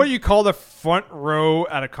 17. Is that what you call the front row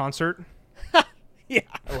at a concert? Yeah,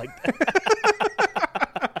 I like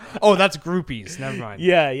that. Oh, that's groupies. Never mind.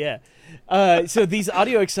 Yeah. So these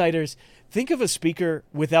audio exciters, think of a speaker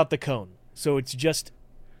without the cone. So it's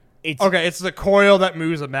the coil that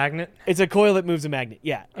moves a magnet? It's a coil that moves a magnet.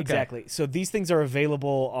 Yeah, exactly. Okay. So these things are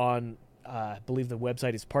available on... I believe the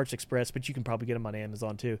website is Parts Express, but you can probably get them on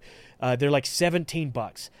Amazon too. They're like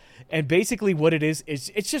 $17, and basically what it is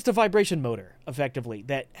it's just a vibration motor, effectively,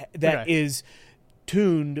 that is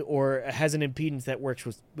tuned or has an impedance that works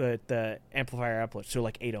with the amplifier output, so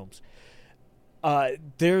like 8 ohms.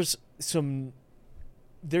 There's some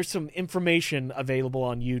information available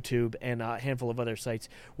on YouTube and a handful of other sites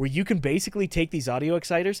where you can basically take these audio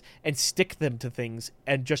exciters and stick them to things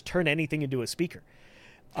and just turn anything into a speaker.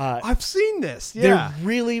 I've seen this. Yeah. They're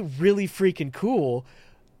really, really freaking cool,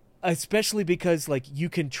 especially because, like, you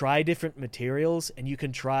can try different materials, and you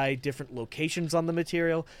can try different locations on the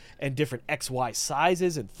material and different XY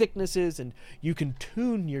sizes and thicknesses, and you can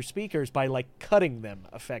tune your speakers by, like, cutting them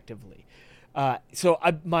effectively. So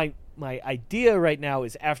my idea right now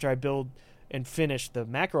is, after I build and finish the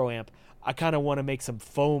macro amp, I kind of want to make some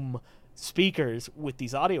foam speakers with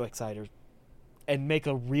these audio exciters and make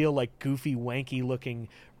a real, like, goofy, wanky looking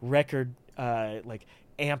record, like,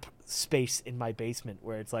 amp space in my basement,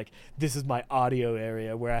 where it's like, this is my audio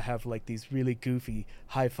area, where I have, like, these really goofy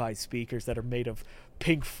hi-fi speakers that are made of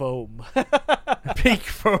pink foam. Pink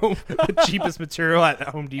foam, the cheapest material at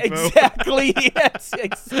Home Depot. Exactly. Yes,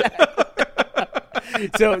 exactly.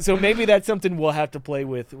 So maybe that's something we'll have to play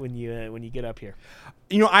with when you get up here.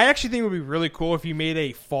 I actually think it would be really cool if you made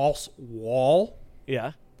a false wall.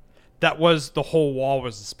 Yeah. That was the whole wall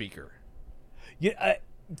was the speaker. Yeah,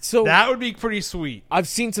 so that would be pretty sweet. I've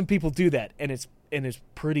seen some people do that, and it's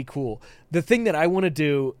pretty cool. The thing that I want to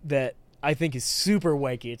do that I think is super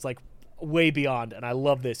wanky, it's like way beyond, and I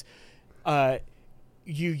love this,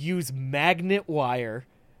 you use magnet wire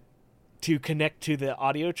to connect to the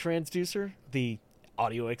audio transducer, the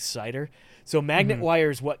audio exciter. So magnet wire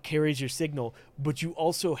is what carries your signal, but you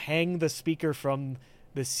also hang the speaker from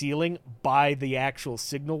the ceiling by the actual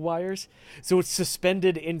signal wires. So it's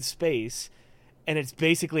suspended in space, and it's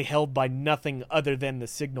basically held by nothing other than the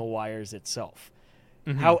signal wires itself.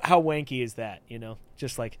 How wanky is that, you know?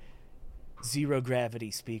 Just like zero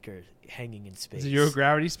gravity speaker hanging in space. Zero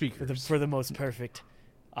gravity speakers. For the most perfect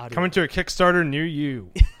audio. Coming to a Kickstarter near you.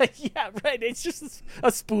 Yeah, right. It's just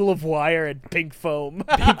a spool of wire and pink foam.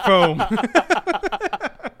 Pink foam.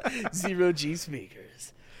 Zero G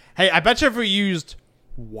speakers. Hey, I bet you if we used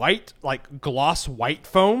white, like gloss white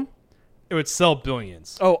foam, it would sell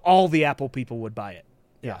billions. Oh, all the Apple people would buy it.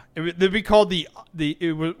 Yeah. It'd be called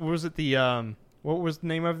what was the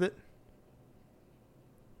name of it?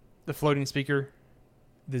 The floating speaker?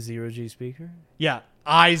 The Zero G speaker? Yeah.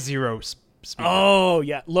 I0 speaker. Oh,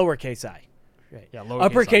 yeah. Lowercase I. Right. Yeah, lowercase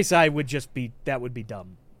Uppercase I would just be, that would be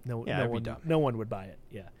dumb. No one would buy it.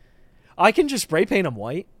 Yeah. I can just spray paint them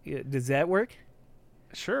white. Does that work?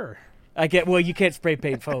 Sure. Well, you can't spray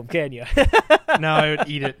paint foam, can you? No, I would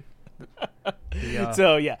eat it.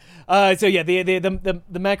 So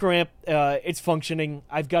the macro amp, it's functioning.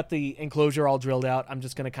 I've got the enclosure all drilled out. I'm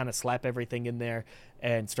just going to kind of slap everything in there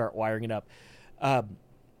and start wiring it up.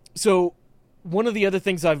 So one of the other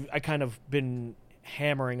things I kind of been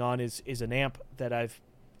hammering on is an amp that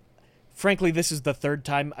frankly, this is the third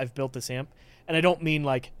time I've built this amp, and I don't mean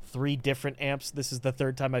like 3 different amps. This is the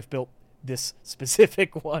third time I've built this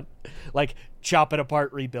specific one, like chop it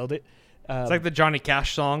apart, rebuild it. It's like the Johnny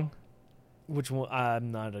Cash song. Which one?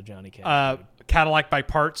 I'm not a Johnny Cash. Cadillac by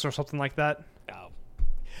Parts or something like that. Oh.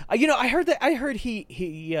 I heard that. I heard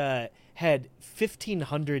he had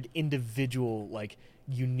 1,500 individual, like,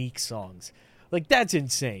 unique songs. Like, that's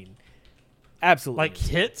insane. Absolutely. Like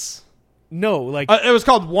insane. hits? No, like it was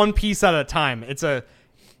called One Piece at a Time.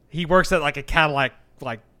 He works at like a Cadillac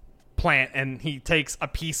like plant, and he takes a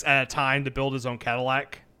piece at a time to build his own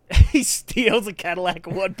Cadillac. He steals a Cadillac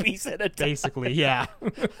one piece at a time. Basically, yeah.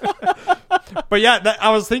 But yeah,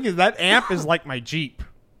 I was thinking that amp is like my Jeep.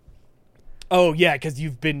 Oh yeah, because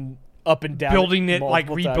you've been up and down building it, like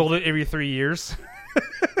rebuild times. it every 3 years.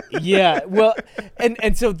 Yeah, well,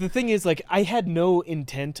 and so the thing is, like, I had no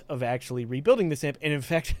intent of actually rebuilding this amp, and in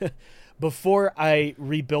fact, before I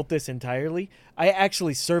rebuilt this entirely, I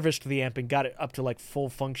actually serviced the amp and got it up to like full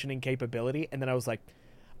functioning capability, and then I was like,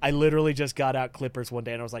 I literally just got out clippers one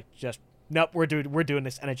day, and I was like, nope, we're doing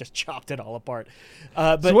this, and I just chopped it all apart.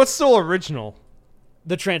 But so what's still original?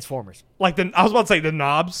 The transformers. Like I was about to say the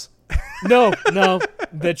knobs. No,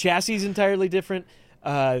 the chassis is entirely different.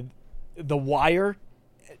 The wire,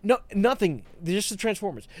 no, nothing. They're just the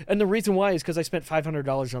transformers, and the reason why is because I spent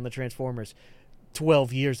 $500 on the transformers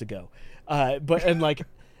 12 years ago.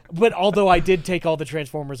 But although I did take all the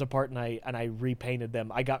transformers apart and I repainted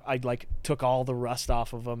them, I took all the rust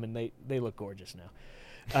off of them, and they look gorgeous now.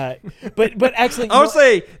 But actually, I would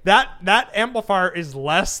say that amplifier is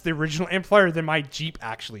less the original amplifier than my Jeep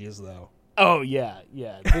actually is, though. Oh yeah.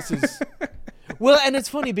 This is well, and it's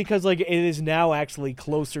funny because like it is now actually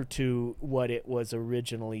closer to what it was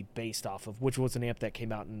originally based off of, which was an amp that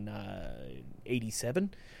came out in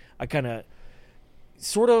 '87. I kind of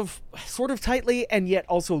sort of tightly and yet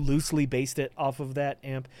also loosely based it off of that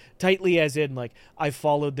amp. Tightly as in like I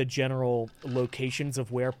followed the general locations of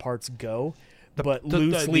where parts go, but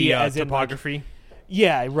loosely as in topography. Like,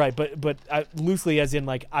 yeah, right. But loosely as in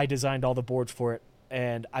like I designed all the boards for it,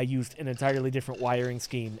 and I used an entirely different wiring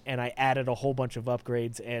scheme, and I added a whole bunch of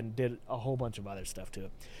upgrades and did a whole bunch of other stuff to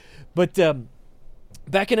it. But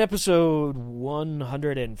back in episode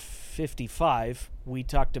 155, we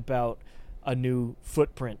talked about a new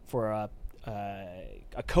footprint for a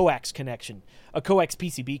coax connection, a coax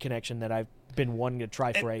PCB connection that I've been wanting to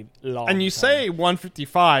try for a long time. And you say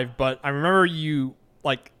 155, but I remember you,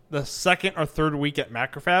 like, the second or third week at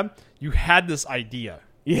Macrofab, you had this idea.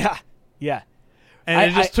 Yeah.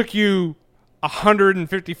 And it took you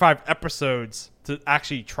 155 episodes to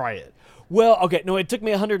actually try it. Well, okay, no, it took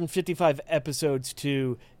me 155 episodes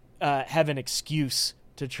to have an excuse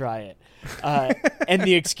to try it. And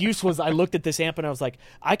the excuse was I looked at this amp and I was like,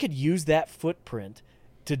 I could use that footprint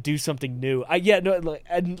to do something new.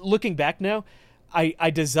 And looking back now,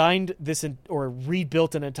 I designed this or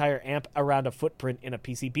rebuilt an entire amp around a footprint in a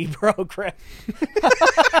PCB program.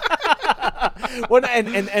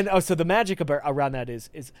 So the magic around that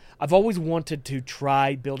is I've always wanted to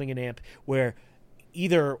try building an amp where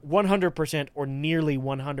either 100% or nearly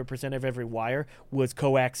 100% of every wire was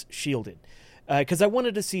coax shielded. Because I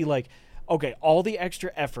wanted to see, like, okay, all the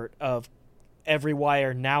extra effort of every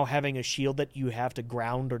wire now having a shield that you have to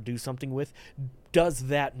ground or do something with, does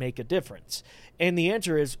that make a difference? And the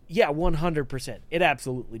answer is, yeah, 100%. It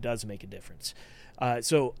absolutely does make a difference.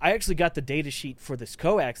 So I actually got the data sheet for this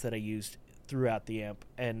coax that I used throughout the amp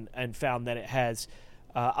and found that it has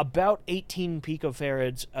about 18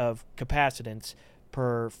 picofarads of capacitance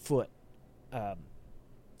per foot.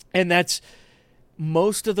 And that's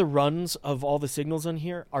most of the runs of all the signals on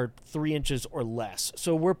here are 3 inches or less.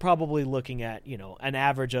 So we're probably looking at, an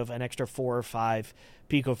average of an extra 4 or 5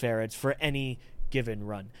 picofarads for any given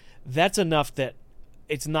run. That's enough that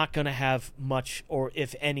it's not going to have much or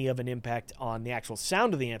if any of an impact on the actual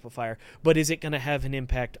sound of the amplifier, but is it going to have an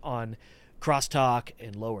impact on crosstalk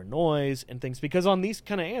and lower noise and things? Because on these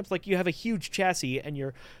kind of amps, like, you have a huge chassis and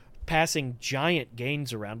you're passing giant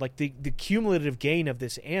gains around. Like, the cumulative gain of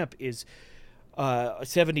this amp is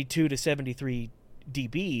 72 to 73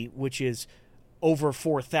 dB, which is over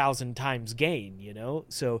 4,000 times gain,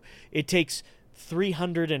 So it takes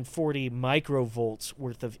 340 microvolts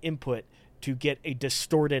worth of input to get a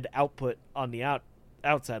distorted output on the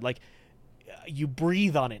outside. Like, you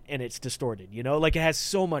breathe on it and it's distorted, Like, it has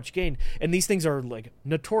so much gain. And these things are, like,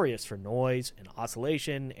 notorious for noise and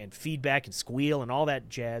oscillation and feedback and squeal and all that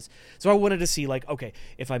jazz. So I wanted to see, like, okay,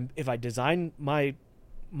 if I design my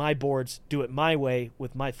boards, do it my way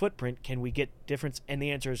with my footprint, can we get difference? And the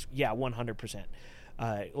answer is, yeah, 100%.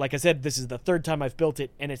 Like I said, this is the third time I've built it,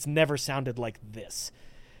 and it's never sounded like this.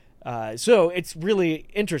 So it's really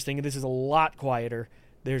interesting. This is a lot quieter.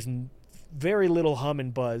 There's very little hum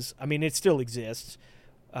and buzz. I mean, it still exists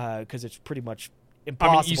because it's pretty much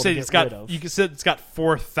impossible you said to get rid of. You said it's got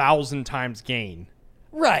 4,000 times gain.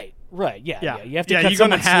 Right. Yeah. You have to you're cut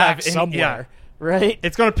someone slack Yeah. somewhere, right?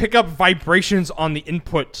 It's going to pick up vibrations on the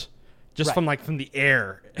input just from the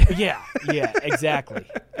air. Yeah, exactly.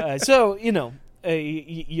 So,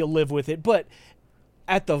 you'll live with it. But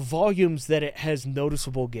at the volumes that it has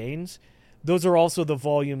noticeable gains, those are also the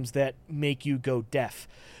volumes that make you go deaf.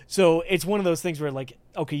 So it's one of those things where, like,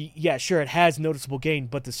 okay, yeah, sure, it has noticeable gain,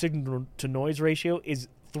 but the signal to noise ratio is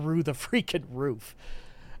through the freaking roof.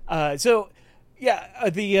 The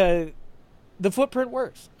footprint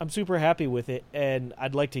works. I'm super happy with it, and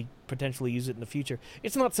I'd like to potentially use it in the future.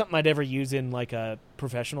 It's not something I'd ever use in, like, a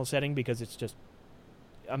professional setting because it's just,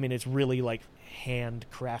 it's really, like,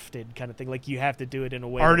 handcrafted kind of thing. Like, you have to do it in a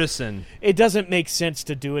way. Artisan. It doesn't make sense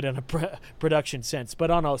to do it in a production sense. But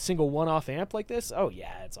on a single one-off amp like this, oh,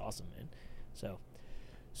 yeah, it's awesome, man. So,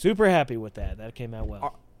 super happy with that. That came out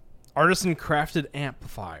well. Artisan Crafted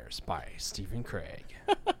Amplifiers by Stephen Craig.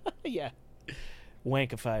 Yeah.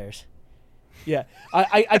 Wankifiers. Yeah.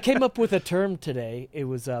 I came up with a term today. It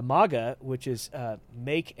was MAGA, which is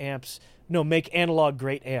make analog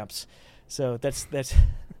great amps. So that's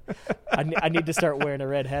I need to start wearing a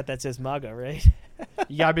red hat that says MAGA, right?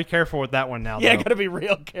 You gotta be careful with that one now. Yeah, though. I gotta be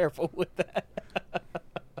real careful with that.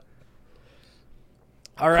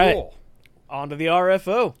 All right, cool. On to the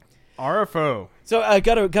RFO. So I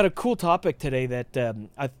got a cool topic today that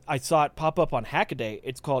I saw it pop up on Hackaday.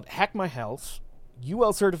 It's called Hack My House,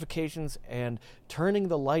 UL certifications, and turning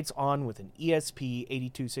the lights on with an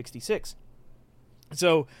ESP8266.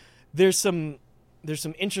 So there's some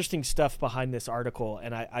interesting stuff behind this article,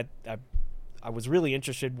 and I was really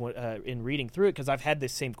interested in reading through it because I've had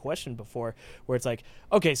this same question before where it's like,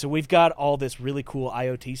 okay, so we've got all this really cool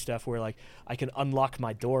IoT stuff where, like, I can unlock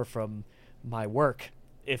my door from my work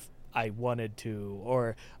if I wanted to,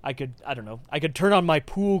 or I could turn on my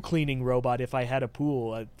pool cleaning robot if I had a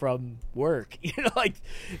pool from work, like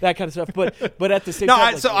that kind of stuff. But at the same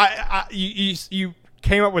time, you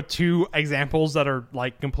came up with two examples that are,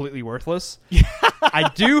 like, completely worthless. I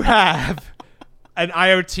do have an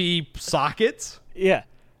IoT socket,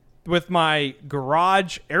 with my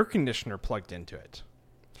garage air conditioner plugged into it,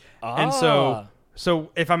 and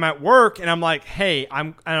so if I'm at work and I'm like, hey, I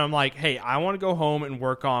want to go home and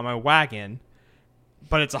work on my wagon,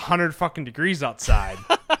 but it's 100 fucking degrees outside.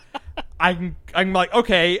 I'm like,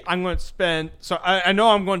 okay, I'm going to spend. So I know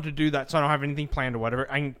I'm going to do that, so I don't have anything planned or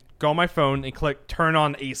whatever. I can go on my phone and click turn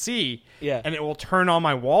on AC, and it will turn on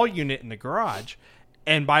my wall unit in the garage.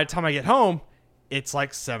 And by the time I get home, it's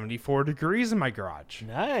like 74 degrees in my garage.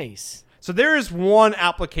 Nice. So there is one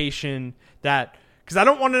application that, because I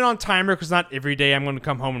don't want it on timer, because not every day I'm going to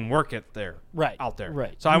come home and work it there, out there.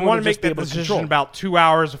 Right. So I want to make that decision about 2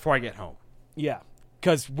 hours before I get home. Yeah,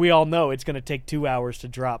 because we all know it's going to take 2 hours to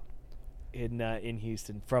drop in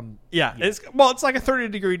Houston from. Yeah, it's like a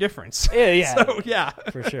 30-degree difference. Yeah. So yeah,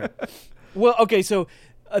 for sure. Well, okay, so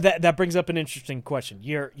that brings up an interesting question.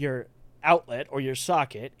 Your outlet or your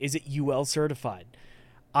socket, is it UL certified?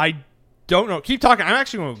 I don't know. Keep talking. I'm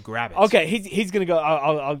actually going to grab it. Okay, he's gonna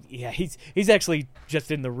go. Yeah, he's actually just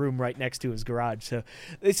in the room right next to his garage. So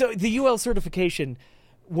the UL certification,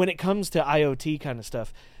 when it comes to IoT kind of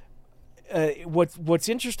stuff, what's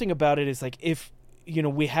interesting about it is like if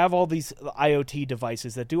we have all these IoT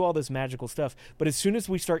devices that do all this magical stuff, but as soon as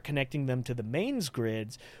we start connecting them to the mains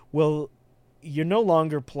grids, well, you're no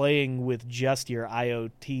longer playing with just your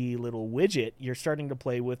IoT little widget. You're starting to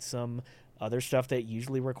play with some other stuff that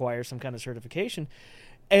usually requires some kind of certification.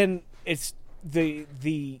 And it's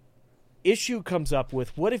the issue comes up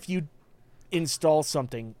with, what if you install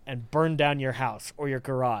something and burn down your house or your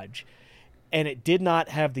garage and it did not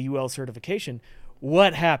have the UL certification?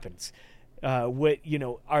 What happens? Are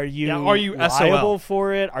you SOL? liable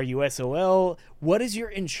for it? Are you SOL? What is your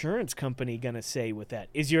insurance company going to say with that?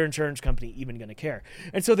 Is your insurance company even going to care?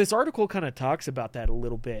 And so this article kind of talks about that a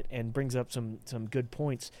little bit and brings up some good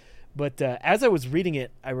points. But as I was reading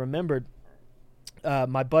it, I remembered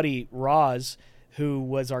my buddy Roz, who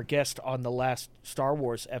was our guest on the last Star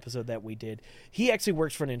Wars episode that we did. He actually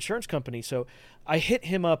works for an insurance company. So I hit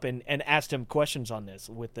him up and asked him questions on this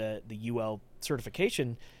with the UL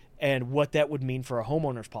certification and what that would mean for a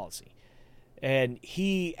homeowner's policy. And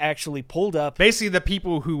he actually pulled up... Basically the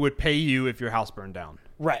people who would pay you if your house burned down.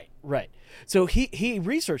 Right. So he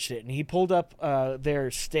researched it, and he pulled up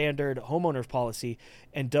their standard homeowner's policy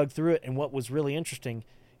and dug through it. And what was really interesting,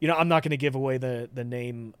 I'm not going to give away the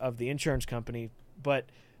name of the insurance company, but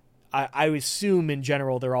I assume in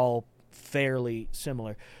general they're all fairly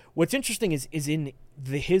similar. What's interesting is in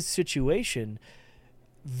his situation,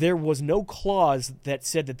 there was no clause that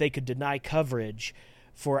said that they could deny coverage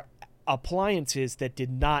for appliances that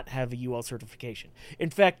did not have a UL certification.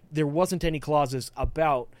 In fact, there wasn't any clauses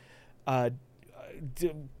about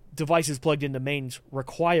devices plugged into mains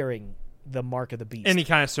requiring the mark of the beast. Any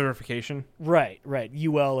kind of certification? Right.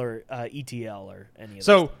 UL or ETL or any of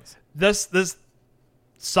those things. This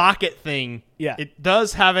socket thing, it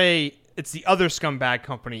does have it's the other scumbag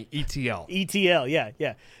company, ETL. ETL, yeah.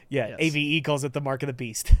 Yes. AVE calls it the mark of the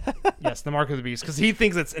beast. Yes, the mark of the beast, because he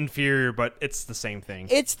thinks it's inferior, but it's the same thing.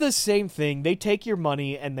 It's the same thing. They take your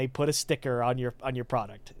money and they put a sticker on your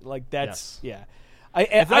product. Like that's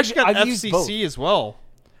It's actually got FCC as well,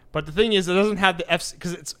 but the thing is, it doesn't have the FC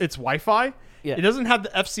because it's Wi-Fi. Yeah. It doesn't have the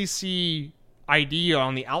FCC ID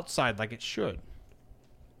on the outside like it should.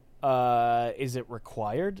 Is it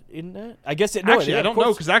required in that? I guess it. Actually, I don't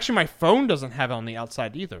know because actually my phone doesn't have it on the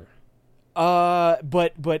outside either.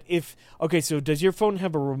 But if so does your phone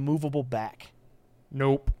have a removable back?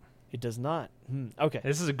 Nope, it does not. Okay,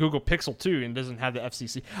 this is a Google Pixel 2 and doesn't have the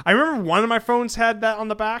FCC. I remember one of my phones had that on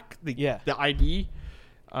the back, the ID.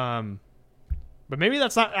 But maybe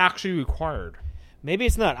that's not actually required. Maybe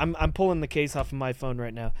it's not. I'm pulling the case off of my phone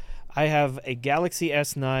right now. I have a Galaxy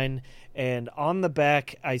S9, and on the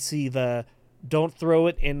back I see the "Don't throw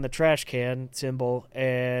it in the trash can" symbol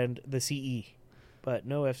and the CE, but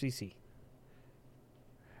no FCC.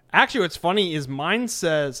 Actually, what's funny is mine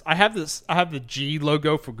says I have the G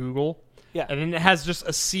logo for Google. Yeah. And then it has just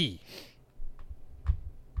a C.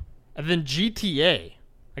 And then GTA.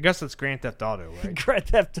 I guess that's Grand Theft Auto, right? Grand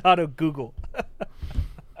Theft Auto Google.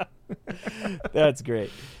 That's great.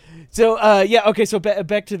 So, okay, so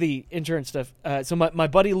back to the insurance stuff. So my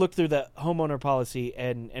buddy looked through the homeowner policy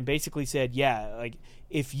and basically said, like,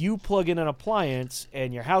 if you plug in an appliance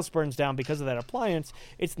and your house burns down because of that appliance,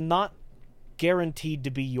 it's not guaranteed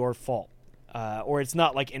to be your fault. Or it's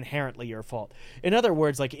not like inherently your fault. In other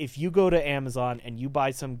words, like if you go to Amazon and you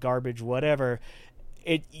buy some garbage, whatever,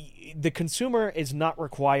 the consumer is not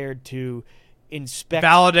required to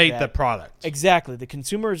validate the product. Exactly. The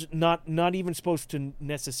consumer is not even supposed to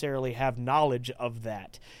necessarily have knowledge of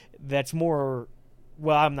that. That's more.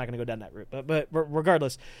 Well, I'm not going to go down that route, but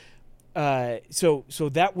regardless, so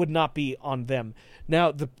that would not be on them.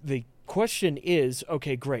 Now the question is,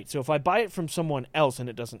 okay, great. So if I buy it from someone else and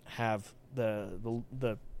it doesn't have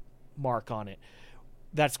the mark on it,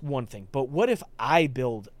 that's one thing. But what if I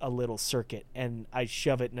build a little circuit and I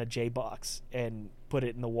shove it in a J box and put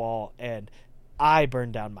it in the wall and I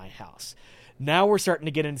burn down my house? Now we're starting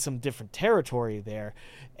to get into some different territory there.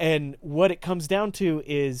 And what it comes down to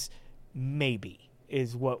is maybe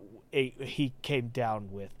is what he came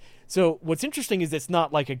down with. So what's interesting is it's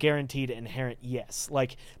not like a guaranteed inherent yes.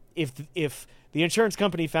 Like if the insurance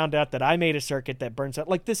company found out that I made a circuit that burns out,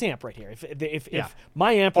 like this amp right here. If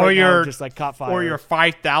my amp right now just like caught fire, or your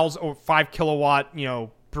 5,000 or 5 kilowatt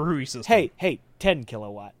brewery system. Hey, 10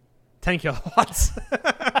 kilowatt. 10 kilowatts.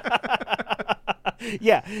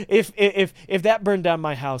 Yeah, if that burned down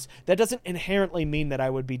my house, that doesn't inherently mean that I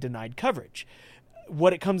would be denied coverage.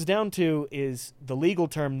 what it comes down to is the legal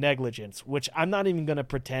term negligence, which I'm not even going to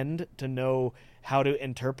pretend to know how to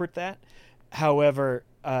interpret that. However,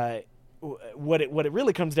 what it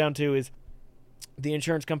really comes down to is the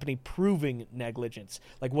insurance company proving negligence.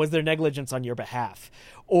 Like, was there negligence on your behalf?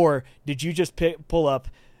 Or did you just pull up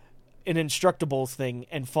an Instructables thing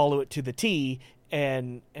and follow it to the T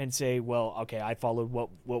and say, well, okay, I followed what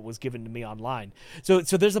was given to me online. So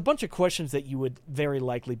there's a bunch of questions that you would very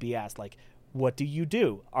likely be asked, like, what do you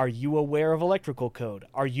do? Are you aware of electrical code?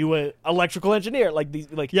 Are you an electrical engineer?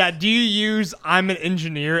 Yeah, do you use I'm an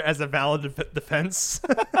engineer as a valid defense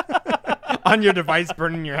on your device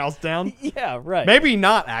burning your house down? Yeah, right. Maybe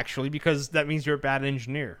not, actually, because that means you're a bad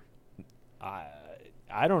engineer.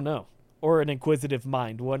 I don't know. Or an inquisitive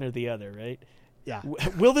mind, one or the other, right? Yeah.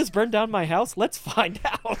 Will this burn down my house? Let's find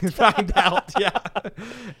out. Find out, yeah.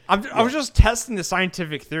 I was just testing the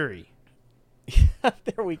scientific theory.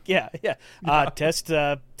 There we go. Yeah.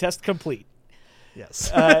 Test complete. Yes.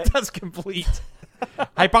 Test complete.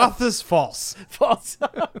 Hypothesis false. False.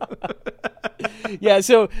 Yeah,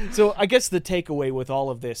 so I guess the takeaway with all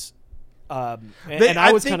of this, I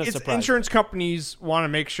was kind of surprised. Insurance companies want to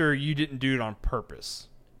make sure you didn't do it on purpose.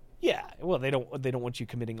 Yeah, well, they don't want you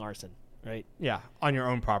committing arson, right? Yeah, on your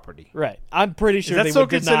own property. Right. I'm pretty sure they would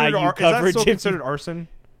deny you coverage. Is that still considered arson?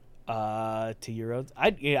 To your own.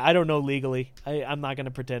 I don't know legally. I'm not going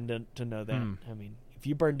to pretend to know that. I mean, if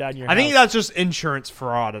you burn down your house, I think that's just insurance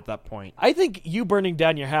fraud at that point. I think you burning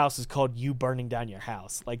down your house is called you burning down your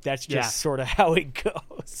house. Like, that's just sort of how it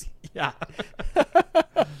goes. Yeah.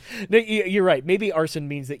 No, you're right. Maybe arson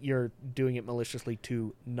means that you're doing it maliciously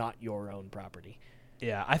to not your own property.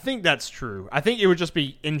 Yeah, I think that's true. I think it would just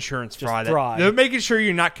be insurance fraud. Fraud. They're making sure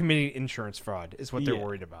you're not committing insurance fraud is what they're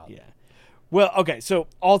worried about. Yeah. Well, okay, so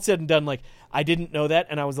all said and done, like, I didn't know that,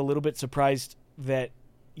 and I was a little bit surprised that,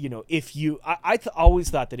 if you... I always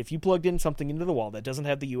thought that if you plugged in something into the wall that doesn't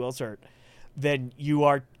have the UL cert, then you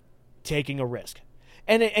are taking a risk.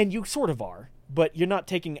 And you sort of are, but you're not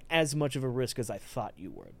taking as much of a risk as I thought you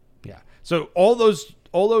would. Yeah. So all those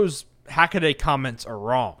Hackaday comments are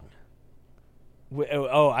wrong.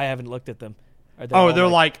 I haven't looked at them. They're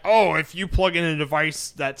like, if you plug in a device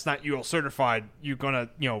that's not UL certified, you're gonna,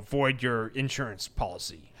 void your insurance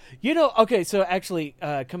policy. Okay, so actually,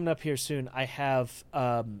 coming up here soon, I have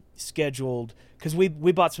scheduled, because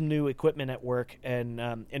we bought some new equipment at work,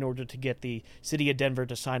 and in order to get the city of Denver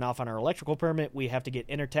to sign off on our electrical permit, we have to get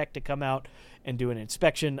Intertech to come out and do an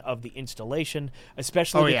inspection of the installation,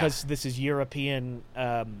 especially because this is European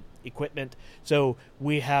equipment. So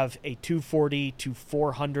we have a 240 to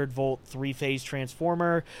 400 volt 3-phase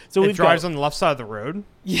transformer. So it drives on the left side of the road.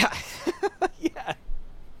 Yeah. Yeah.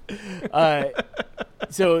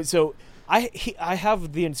 So I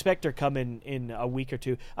have the inspector come in a week or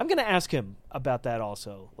two. I'm going to ask him about that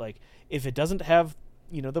also. Like, if it doesn't have,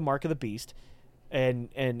 the mark of the beast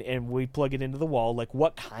and we plug it into the wall, like,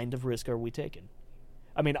 what kind of risk are we taking?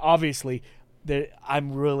 I mean, obviously,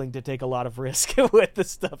 I'm willing to take a lot of risk with the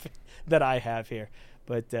stuff that I have here,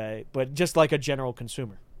 but just like a general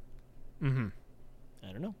consumer. Mm-hmm.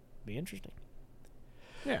 I don't know. Be interesting.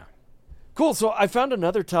 Yeah. Cool. So I found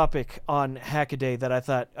another topic on Hackaday that I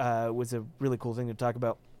thought was a really cool thing to talk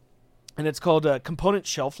about, and it's called component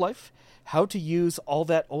shelf life: how to use all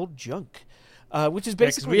that old junk, which is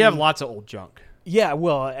basically we have lots of old junk. Yeah,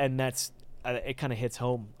 well, and that's it. Kind of hits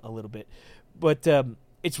home a little bit, but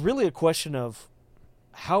it's really a question of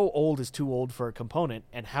how old is too old for a component,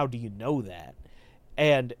 and how do you know that,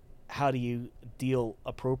 and how do you deal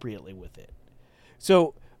appropriately with it.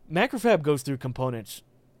 So Macrofab goes through components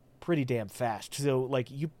pretty damn fast. So, like,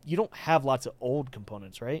 you don't have lots of old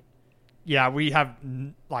components, right? Yeah, we have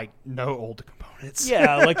no old components.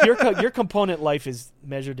 Yeah, like your component life is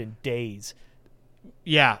measured in days.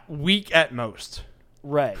 Yeah, week at most.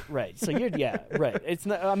 Right. So right. It's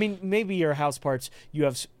not. I mean, maybe your house parts, you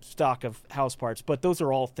have stock of house parts, but those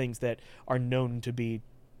are all things that are known to be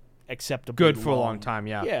acceptable. Good for a long time.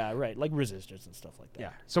 Yeah. Yeah. Right. Like resistors and stuff like that.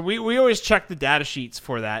 Yeah. So we always check the data sheets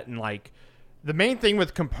for that, and like the main thing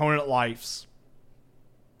with component lives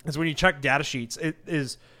is when you check data sheets, it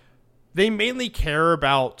is they mainly care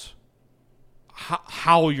about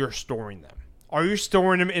how you're storing them. Are you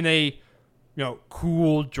storing them in a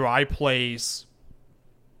cool, dry place?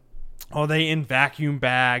 Are they in vacuum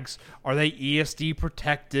bags? Are they ESD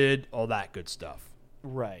protected? All that good stuff.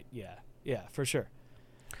 Right. Yeah, for sure.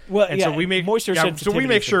 Well, and so we make moisture sensitivity. So we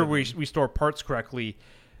make sure we store parts correctly.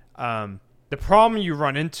 The problem you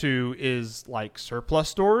run into is like surplus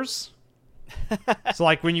stores. So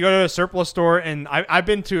like when you go to a surplus store, and I've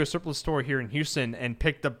been to a surplus store here in Houston and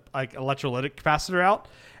picked up like electrolytic capacitor out,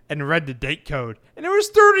 and read the date code, and it was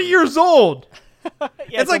 30 years old. Yeah,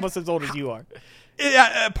 it's like, almost as old as you are.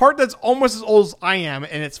 A part that's almost as old as I am,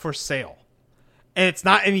 and it's for sale. And it's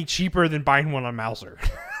not any cheaper than buying one on Mouser.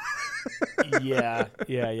 Yeah.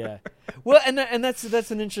 Well, and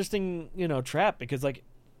that's an interesting, trap, because like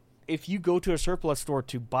if you go to a surplus store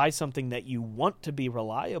to buy something that you want to be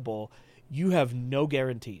reliable, you have no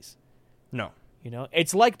guarantees. No.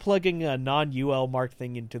 It's like plugging a non-UL marked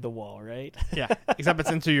thing into the wall, right? Yeah, except it's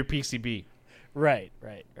into your PCB. Right.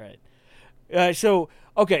 So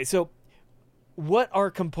what are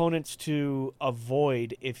components to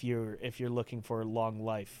avoid if you're looking for long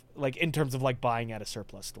life, like in terms of like buying at a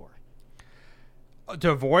surplus store? To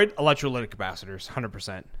avoid electrolytic capacitors,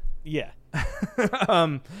 100%. Yeah.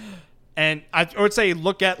 And I would say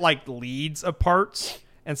look at like leads of parts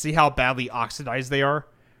and see how badly oxidized they are.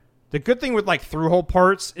 The good thing with like through-hole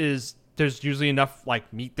parts is there's usually enough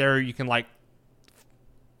like meat there you can like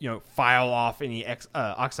file off any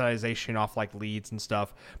oxidization off like leads and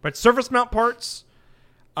stuff. But surface mount parts,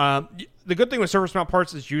 the good thing with surface mount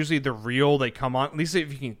parts is usually the reel they come on, at least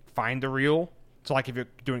if you can find the reel. So like if you're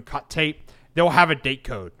doing cut tape, they'll have a date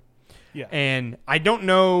code. Yeah. And I don't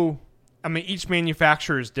know, I mean, each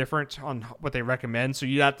manufacturer is different on what they recommend. So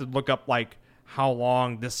you have to look up like how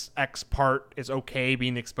long this X part is okay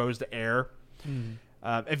being exposed to air.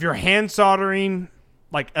 If you're hand soldering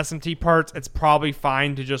like SMT parts, it's probably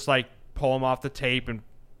fine to just like pull them off the tape and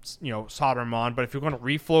solder them on. But if you're going to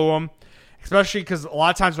reflow them, especially because a lot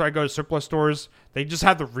of times when I go to surplus stores, they just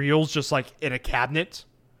have the reels just like in a cabinet.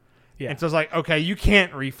 Yeah. And so it's like, okay, you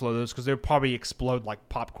can't reflow those because they'll probably explode like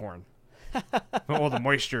popcorn. All the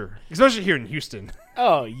moisture, especially here in Houston.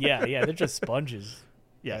 Oh yeah, they're just sponges.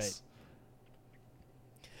 Yes.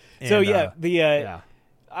 Right. So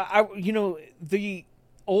the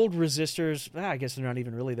old resistors, I guess they're not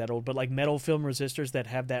even really that old, but like metal film resistors that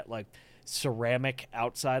have that like ceramic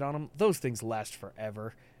outside on them, those things last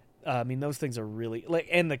forever. I mean, those things are really like,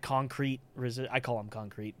 and the concrete I call them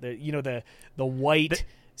concrete. The white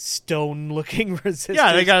stone-looking resistors.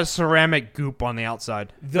 Yeah, they got a ceramic goop on the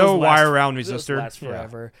outside. No wire-wound resistor. Those last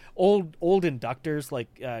forever. Yeah. Old inductors, like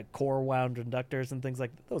core-wound inductors and things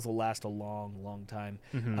like that, those will last a long, long time.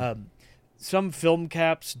 Mm-hmm. Some film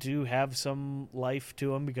caps do have some life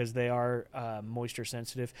to them because they are moisture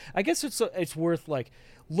sensitive. I guess it's worth like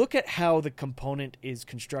look at how the component is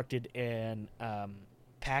constructed and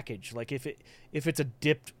packaged. Like if it's a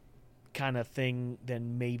dipped kind of thing,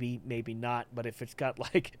 then maybe not. But if it's got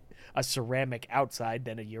like a ceramic outside,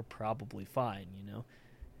 then you're probably fine.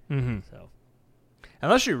 Mm-hmm. So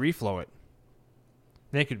unless you reflow it,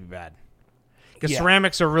 then it could be bad. Because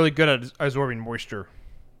ceramics are really good at absorbing moisture.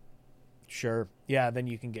 Sure. Yeah, then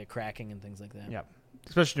you can get cracking and things like that. Yeah,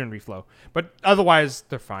 especially during reflow. But otherwise,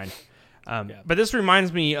 they're fine. But this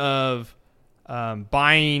reminds me of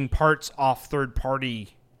buying parts off from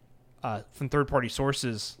third-party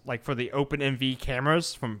sources, like for the Open MV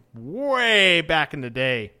cameras from way back in the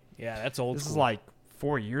day. Yeah, that's old. This is like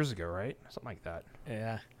 4 years ago, right? Something like that.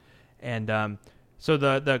 Yeah. And so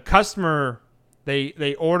the customer,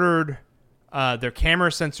 they ordered their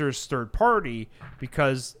camera sensors third-party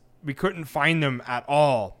because we couldn't find them at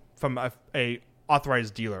all from a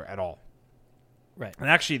authorized dealer at all. Right. And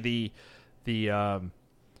actually, the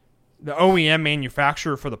OEM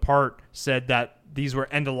manufacturer for the part said that these were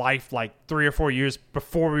end of life like 3 or 4 years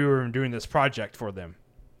before we were doing this project for them.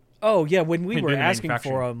 Oh yeah, when we were asking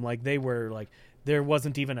for them, like they were like there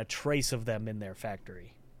wasn't even a trace of them in their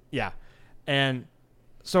factory. Yeah, and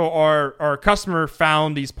so our customer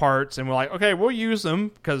found these parts and we're like, okay, we'll use them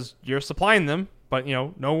because you're supplying them, but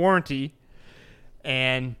no warranty.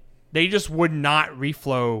 And they just would not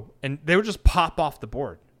reflow, and they would just pop off the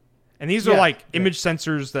board. And these are like image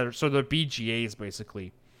sensors that are so they're BGAs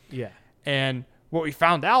basically. Yeah. And what we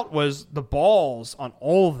found out was the balls on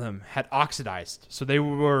all of them had oxidized. So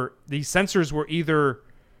these sensors were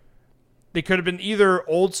they could have been either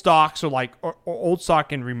old stock, so like or old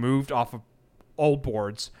stock and removed off of old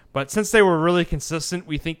boards. But since they were really consistent,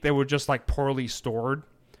 we think they were just like poorly stored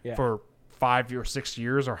for 5 or 6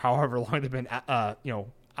 years or however long they've been out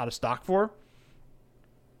of stock for.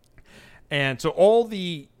 And so all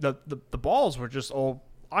the balls were just all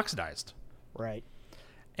oxidized. Right.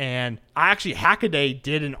 And Hackaday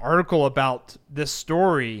did an article about this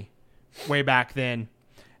story way back then,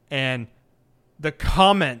 and the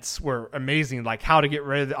comments were amazing, like how to get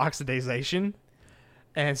rid of the oxidization.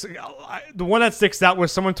 And so, the one that sticks out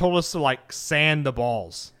was someone told us to like sand the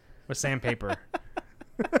balls with sandpaper.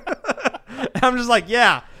 I'm just like,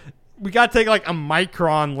 yeah, we got to take like a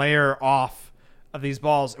micron layer off of these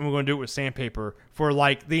balls, and we're going to do it with sandpaper for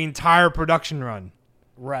like the entire production run.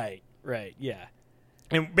 Right. Yeah.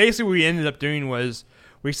 And basically what we ended up doing was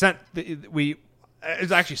we sent it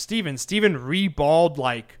was actually Steven reballed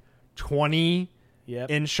like 20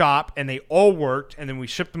 in shop, and they all worked, and then we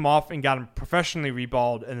shipped them off and got them professionally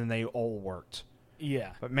reballed, and then they all worked.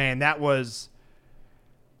 Yeah. But man, that was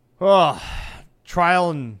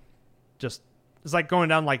trial, and just it's like going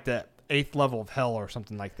down like the 8th level of hell or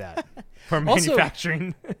something like that for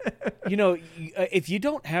manufacturing. If you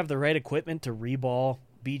don't have the right equipment to reball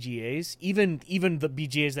BGAs, even the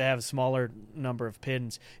BGAs that have a smaller number of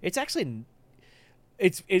pins, it's actually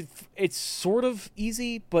it's sort of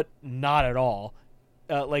easy, but not at all.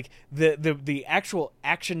 Like the actual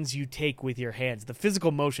actions you take with your hands, the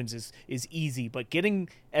physical motions is easy, but getting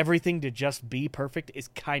everything to just be perfect is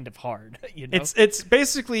kind of hard. It's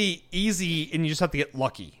basically easy, and you just have to get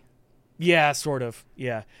lucky. Yeah, sort of.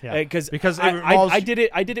 Yeah, because I did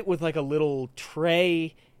it with like a little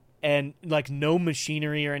tray and like no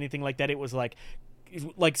machinery or anything like that. It was like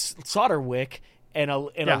solder wick and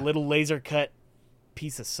a little laser cut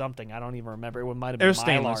piece of something. I don't even remember. It might have been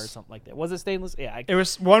Mylar or something like that. Was it stainless? Yeah.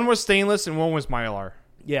 One was stainless and one was Mylar.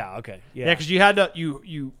 Yeah. Okay. Yeah. Yeah, because you had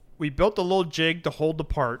to we built a little jig to hold the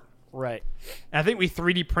part. Right. And I think we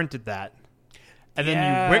 3D printed that, and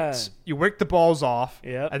then you wicked the balls off.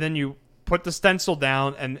 Yeah. And then you put the stencil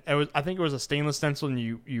down, and I think it was a stainless stencil, and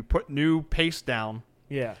you put new paste down.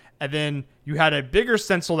 Yeah. And then you had a bigger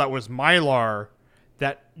stencil that was Mylar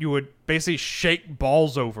that you would basically shake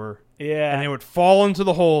balls over. Yeah. And they would fall into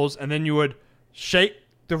the holes, and then you would shake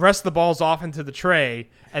the rest of the balls off into the tray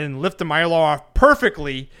and then lift the Mylar off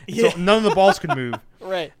perfectly so none of the balls could move.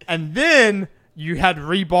 Right. And then you had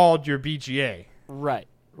reballed your BGA. Right.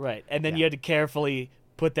 And then you had to carefully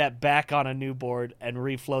put that back on a new board and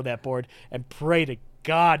reflow that board and pray to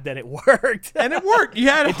God that it worked. And it worked. You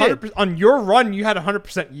had 100% on your run. You had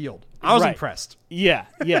 100% yield. I was impressed. Yeah.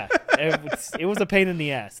 It was a pain in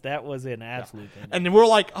the ass. That was an absolute pain. And then we're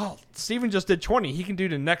like, oh, Steven just did 20. He can do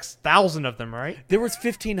the next 1,000 of them, right? There was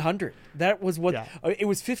 1,500. That was what it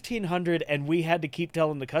was 1,500, and we had to keep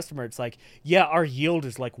telling the customer, it's like, yeah, our yield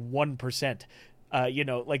is like 1%.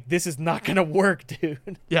 Like this is not going to work,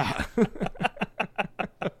 dude. Yeah.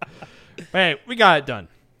 Hey, we got it done.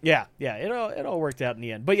 Yeah, it all worked out in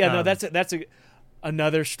the end. But yeah, no, that's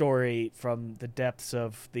another story from the depths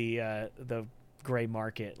of the gray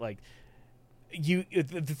market. Like the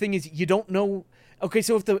thing is, you don't know. Okay,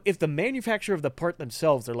 so if the manufacturer of the part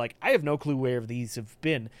themselves are like, I have no clue where these have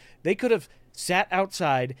been, they could have sat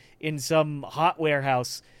outside in some hot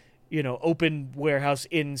warehouse, open warehouse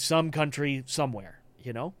in some country somewhere.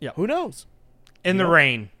 Yeah. Who knows? In the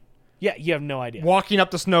rain. Yeah, you have no idea. Walking up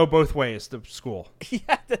the snow both ways to school.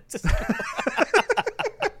 Yeah, that's just...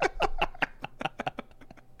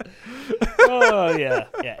 Oh yeah,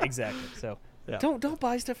 exactly. So don't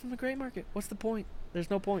buy stuff from the gray market. What's the point? There's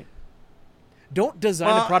no point. Don't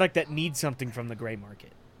design a product that needs something from the gray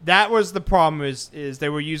market. That was the problem. Is they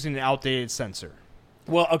were using an outdated sensor.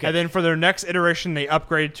 Well, okay. And then for their next iteration, they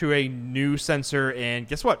upgraded to a new sensor, and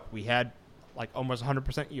guess what? We had like almost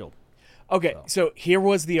 100% yield. Okay, so here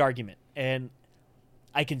was the argument, and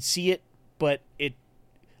I can see it, but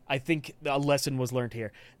I think a lesson was learned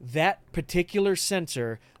here. That particular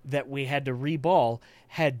sensor that we had to reball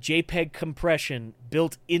had JPEG compression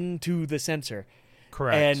built into the sensor.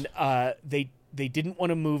 Correct. And they didn't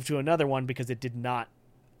want to move to another one because it did not.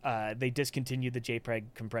 They discontinued the JPEG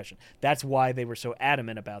compression. That's why they were so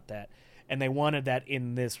adamant about that, and they wanted that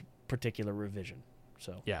in this particular revision.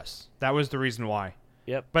 So yes, that was the reason why.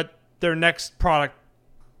 Yep. But their next product,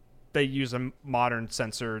 they use a modern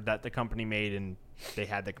sensor that the company made, and they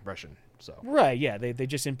had the compression. So right, yeah, they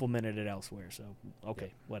just implemented it elsewhere. So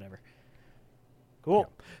okay, whatever. Cool.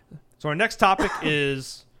 Yeah. So our next topic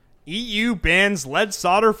is EU bans lead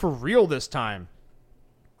solder for real this time.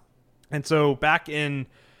 And so back in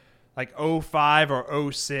like 05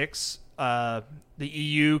 or 06, the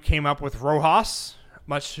EU came up with RoHS,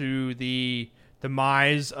 much to the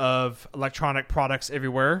demise of electronic products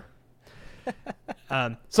everywhere.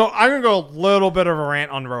 So I'm going to go a little bit of a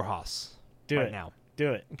rant on RoHS now.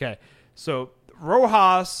 Do it. Okay. So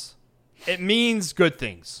RoHS, it means good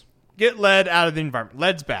things. Get lead out of the environment.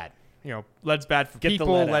 Lead's bad. Lead's bad for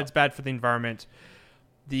people. Lead's bad for the environment.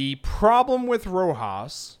 The problem with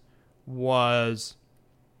RoHS was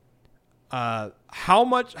how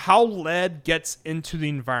lead gets into the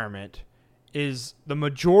environment is the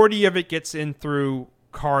majority of it gets in through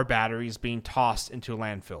car batteries being tossed into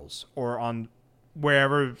landfills or on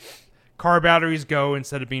wherever car batteries go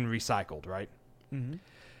instead of being recycled, right? Mm-hmm.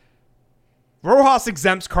 RoHS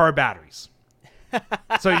exempts car batteries.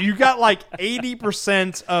 So you got like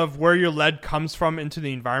 80% of where your lead comes from into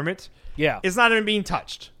the environment. Yeah. It's not even being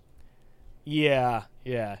touched. Yeah.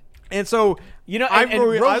 Yeah. And so,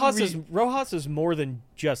 Rojas is more than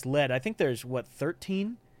just lead. I think there's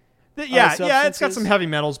 13. Yeah, it's got some heavy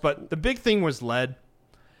metals, but the big thing was lead.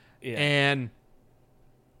 Yeah. And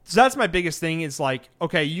so that's my biggest thing is like,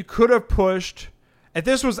 okay, you could have pushed, if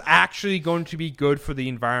this was actually going to be good for the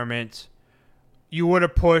environment, you would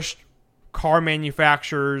have pushed car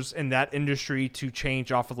manufacturers in that industry to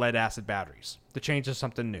change off of lead acid batteries, to change to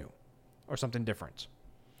something new or something different.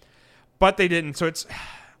 But they didn't. So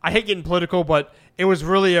I hate getting political, but it was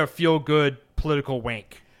really a feel-good political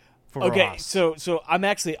wank for Rojas. So I'm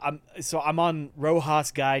on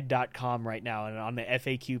rojasguide.com right now and on the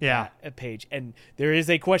FAQ page, and there is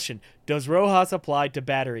a question: does Rojas apply to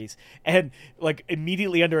batteries? And like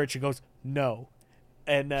immediately under it, she goes, no.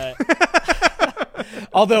 And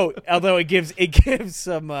although it gives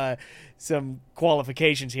some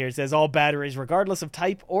qualifications here. It says all batteries, regardless of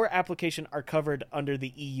type or application, are covered under the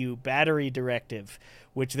EU Battery Directive,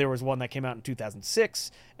 which there was one that came out in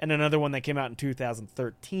 2006 and another one that came out in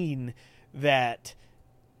 2013 that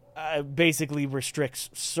basically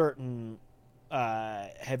restricts certain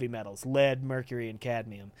heavy metals, lead, mercury, and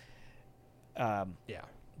cadmium.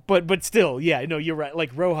 But still, you're right.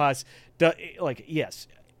 Like Rojas, yes,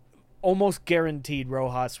 almost guaranteed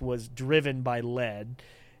Rojas was driven by lead.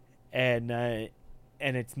 And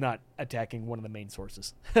it's not attacking one of the main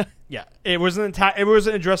sources. Yeah, it wasn't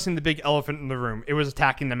addressing the big elephant in the room. It was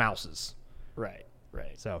attacking the mouses. Right.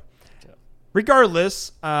 So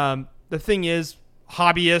regardless, the thing is,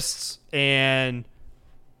 hobbyists and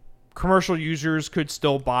commercial users could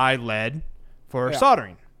still buy lead for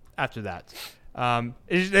soldering. After that,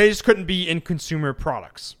 they just couldn't be in consumer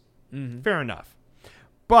products. Mm-hmm. Fair enough.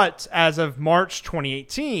 But as of March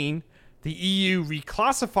 2018. The EU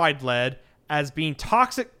reclassified lead as being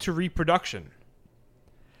toxic to reproduction.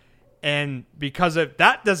 And because of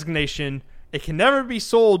that designation, it can never be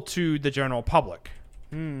sold to the general public.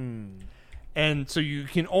 And so you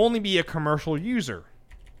can only be a commercial user.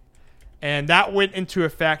 And that went into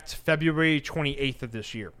effect February 28th of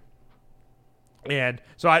this year. And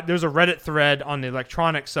so there's a Reddit thread on the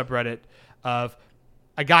electronics subreddit of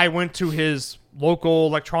a guy went to his local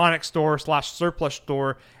electronics store / surplus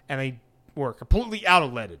store, and they were completely out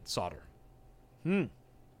of leaded solder.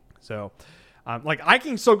 So, I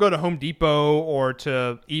can still go to Home Depot or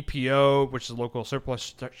to EPO, which is a local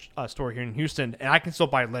surplus store here in Houston, and I can still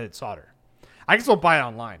buy leaded solder. I can still buy it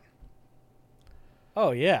online.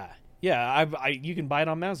 Oh yeah. You can buy it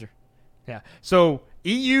on Mauser. Yeah. So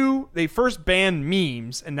EU, they first banned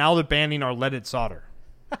memes, and now they're banning our leaded solder.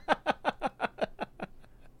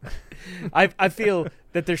 I feel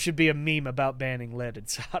that there should be a meme about banning leaded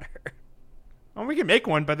solder. Well, we can make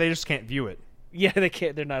one, but they just can't view it. Yeah, they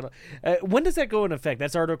can't. They're not. When does that go in effect?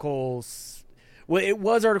 That's Article. Well, it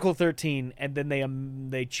was Article 13, and then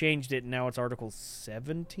they changed it, and now it's Article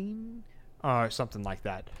 17. Something like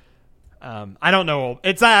that. I don't know.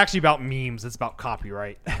 It's not actually about memes. It's about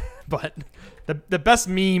copyright. But the best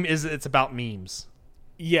meme is it's about memes.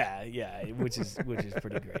 Yeah, which is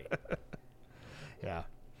pretty great. Yeah.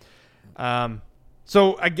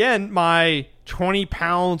 So again, my 20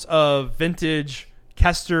 pounds of vintage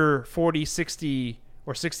Kester 4060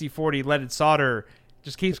 or 6040 leaded solder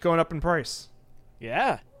just keeps going up in price.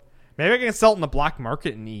 Yeah. Maybe I can sell it in the black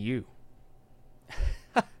market in the EU.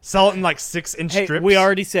 Sell it in like 6-inch strips. We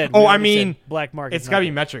already said. Black market. It's got to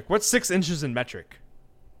be metric. What's 6 inches in metric?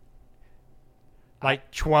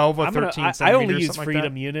 Like 12 or 13 centimeters. I only use like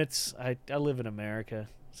Freedom units. I live in America,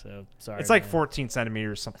 so sorry. It's like 14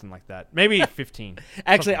 centimeters, something like that. Maybe 15.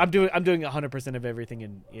 Actually, I'm doing 100% of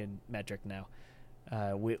everything in metric now.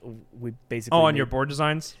 We basically. On your board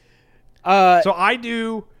designs. So I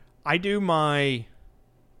do my.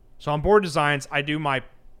 So on board designs, I do my.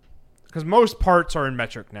 Because most parts are in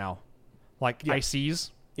metric now, like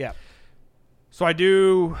ICs. Yeah. So I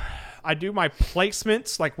do my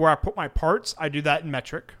placements, like where I put my parts. I do that in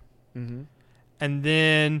metric. Mm-hmm. And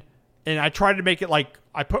then, I try to make it like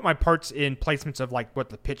I put my parts in placements of like what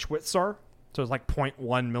the pitch widths are. So it's like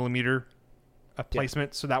 0.1 millimeter of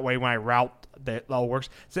placement. So that way when I route, that all works.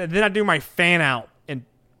 So then I do my fan out in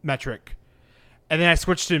metric, and then I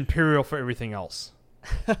switch to imperial for everything else.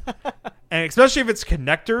 And especially if it's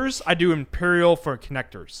connectors, I do imperial for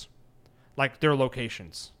connectors, like their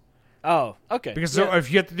locations. Oh, okay. Because if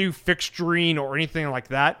you have to do fixturing or anything like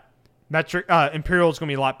that, metric imperial is going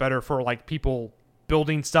to be a lot better for like people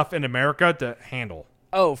building stuff in America to handle.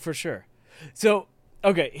 Oh, for sure. So,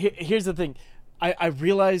 okay, here's the thing. I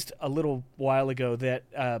realized a little while ago that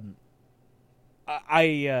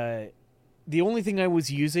the only thing I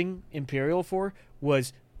was using Imperial for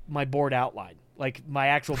was my board outline, like my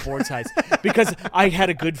actual board size, because I had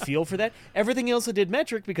a good feel for that. Everything else I did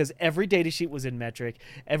metric because every data sheet was in metric.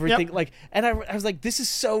 Everything and I was like, this is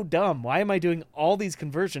so dumb. Why am I doing all these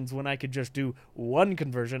conversions when I could just do one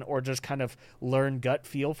conversion or just kind of learn gut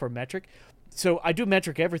feel for metric? So I do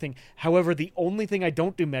metric everything. However, the only thing I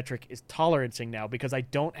don't do metric is tolerancing now because I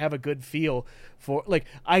don't have a good feel for, like,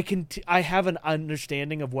 I have an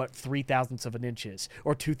understanding of what 0.003 of an inch is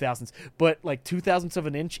or 0.002, but like 0.002 of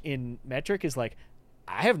an inch in metric is like,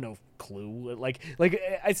 I have no clue. Like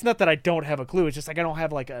it's not that I don't have a clue. It's just like I don't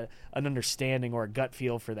have like an understanding or a gut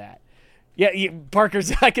feel for that. Yeah,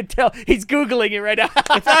 Parker's, I can tell he's Googling it right now.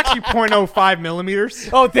 It's actually 0.05 millimeters.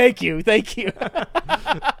 Oh, thank you.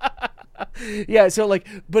 Yeah, so like,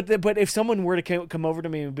 but if someone were to come over to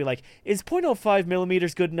me and be like, "Is 0.05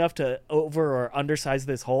 millimeters good enough to over or undersize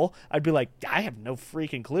this hole?" I'd be like, "I have no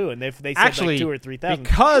freaking clue." And if they said actually, like 2 or 3,000,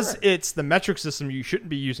 because it's the metric system, you shouldn't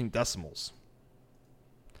be using decimals.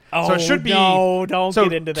 Oh, so it should be don't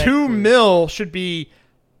get into that. 2 mil should be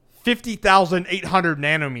 50,800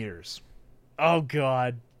 nanometers. Oh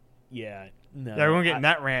God, yeah, no, Yeah, we won't get in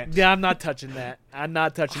that rant. Yeah, I'm not touching that. I'm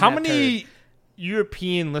not touching. How that many turd.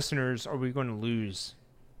 European listeners are we going to lose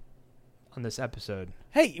on this episode?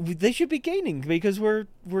 Hey, they should be gaining because we're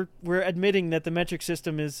admitting that the metric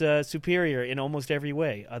system is superior in almost every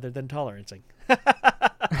way other than tolerancing.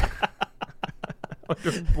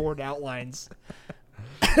 Board outlines.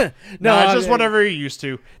 No, it's just whatever you're used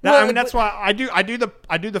to. Now, Well, I mean, that's why I do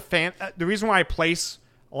the fan. The reason why I place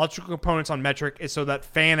electrical components on metric is so that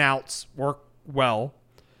fan outs work well.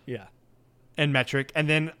 Yeah. In metric, and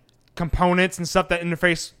then components and stuff that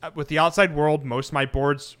interface with the outside world. Most of my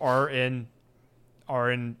boards are in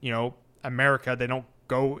America. They don't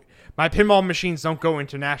go. My pinball machines don't go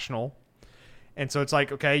international, and so it's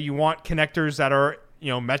like, okay, you want connectors that are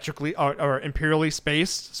metrically or imperially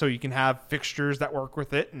spaced, so you can have fixtures that work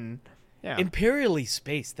with it. And yeah, Imperially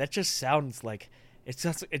spaced. That just sounds like it's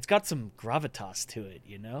got some gravitas to it.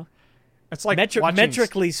 It's like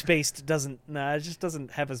metrically spaced it just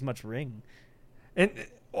doesn't have as much ring. And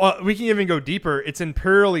we can even go deeper. It's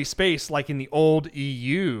imperially spaced, like in the old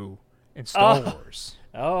EU in Star Wars.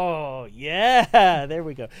 Oh yeah, there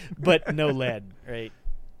we go. But no lead, right?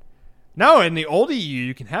 No, in the old EU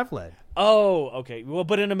you can have lead. Oh, okay. Well,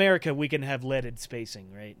 but in America we can have leaded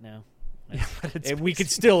spacing right now. We could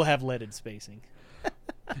still have leaded spacing.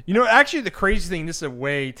 Actually, the crazy thing. This is a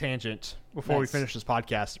way tangent before we finish this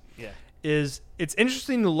podcast. Yeah, is it's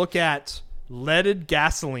interesting to look at leaded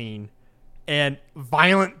gasoline and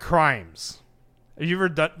violent crimes. Have you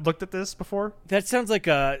ever looked at this before? That sounds like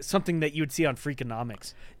something that you would see on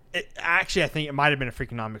Freakonomics. Actually, I think it might have been a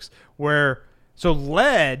Freakonomics where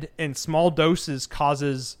lead in small doses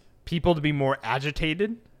causes people to be more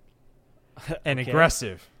agitated and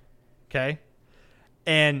aggressive. Okay,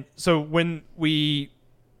 and so when we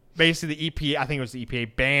basically the EPA, I think it was the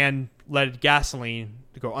EPA, banned leaded gasoline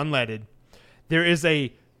to go unleaded, there is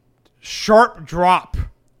a sharp drop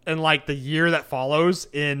in like the year that follows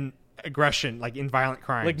in aggression, like in violent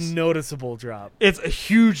crimes. Like noticeable drop. It's a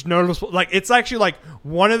huge noticeable, like it's actually like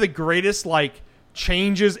one of the greatest like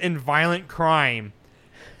changes in violent crime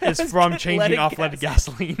is from changing off leaded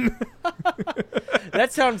gasoline.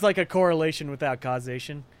 That sounds like a correlation without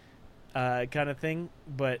causation kind of thing,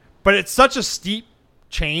 but it's such a steep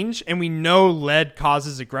change, and we know lead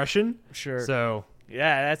causes aggression. Sure. So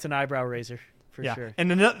yeah, that's an eyebrow raiser for sure.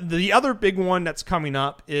 And the other big one that's coming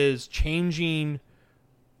up is changing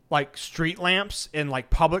like street lamps and like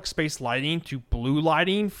public space lighting to blue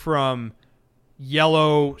lighting from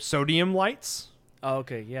yellow sodium lights. Oh,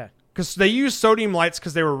 okay, yeah. Because they use sodium lights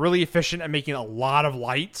because they were really efficient at making a lot of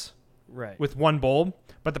light with one bulb.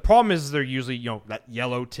 But the problem is they're usually, that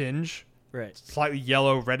yellow tinge. Right. Slightly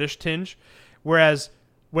yellow, reddish tinge. Whereas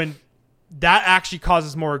when that actually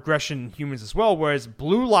causes more aggression in humans as well, whereas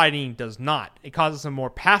blue lighting does not. It causes a more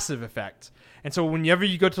passive effect. And so whenever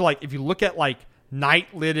you go to like, if you look at like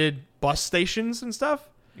night-lidded bus stations and stuff,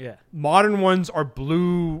 modern ones are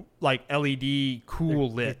blue, like LED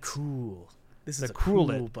cool lit. They're cool. This is a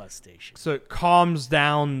cool bus station. So it calms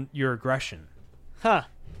down your aggression. Huh.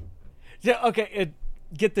 Yeah, okay,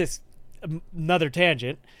 get this. Another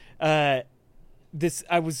tangent. I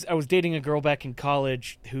was dating a girl back in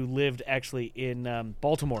college who lived actually in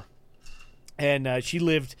Baltimore. And she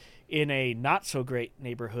lived in a not-so-great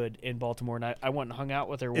neighborhood in Baltimore, and I went and hung out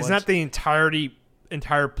with her once. Isn't that the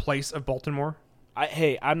entire place of Baltimore?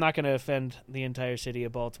 I'm not going to offend the entire city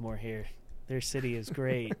of Baltimore here. Their city is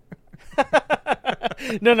great.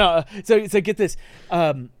 No. So get this.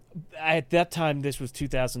 at that time, this was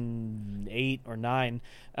 2008 or 9,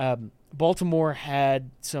 Baltimore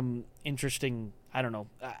had some interesting, I don't know,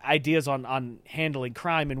 ideas on handling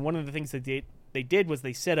crime. And one of the things that they did was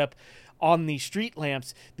they set up on the street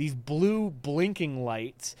lamps these blue blinking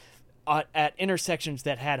lights at intersections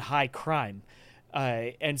that had high crime.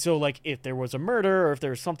 And so, like, if there was a murder or if there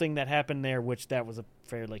was something that happened there, which that was a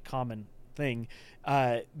fairly common thing,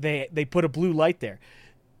 they put a blue light there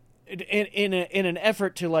in an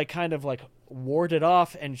effort to, like, kind of like ward it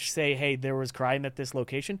off and say, hey, there was crime at this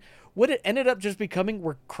location. What it ended up just becoming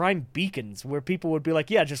were crime beacons, where people would be like,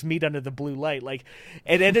 yeah, just meet under the blue light. Like,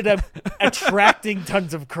 it ended up attracting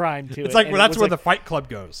tons of crime to it. It's like, And well, that's where like, the Fight Club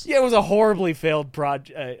goes. yeah, it was a horribly failed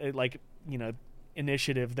project,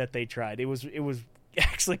 initiative that they tried. It was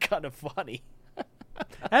actually kind of funny.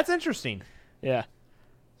 That's interesting. Yeah.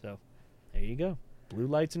 So there you go. Blue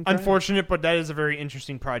lights and crime. Unfortunate, but that is a very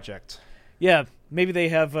interesting project. Yeah, maybe they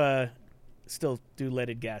have still do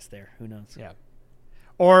leaded gas there. Who knows? Yeah.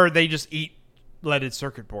 Or they just eat leaded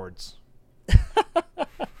circuit boards.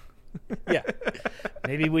 Yeah.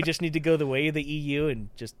 Maybe we just need to go the way of the EU and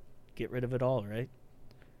just get rid of it all, right?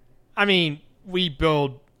 I mean, we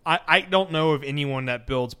build... I don't know of anyone that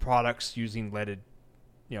builds products using leaded,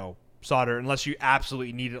 solder, unless you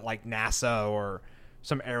absolutely need it, like NASA or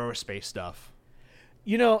some aerospace stuff.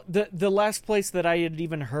 The last place that I had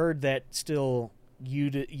even heard that still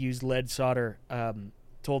use lead solder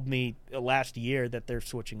told me last year that they're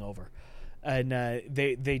switching over, and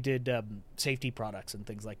they did safety products and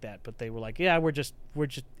things like that. But they were like, yeah, we're just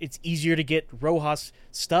it's easier to get RoHS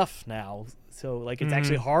stuff now. So, like, it's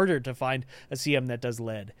actually harder to find a CM that does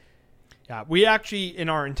lead. Yeah, we actually, in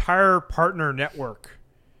our entire partner network,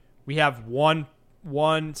 we have one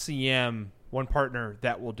CM, one partner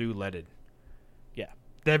that will do leaded. Yeah.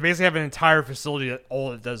 They basically have an entire facility that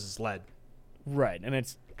all it does is lead. Right, and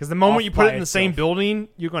it's... Because the moment you put it in the same building,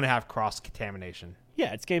 you're going to have cross-contamination.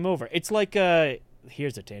 Yeah, it's game over. It's like...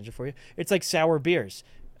 here's a tangent for you. It's like sour beers.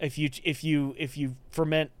 If you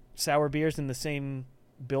ferment sour beers in the same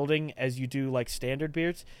building as you do like standard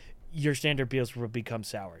beers, your standard beers will become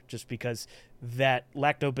sour just because that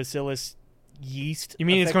lactobacillus yeast. You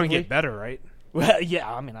mean it's going to get better, right? Well, yeah.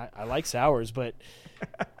 I mean, I like sours, but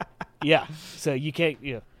yeah. So you can't.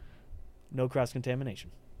 No cross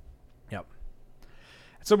contamination. Yep.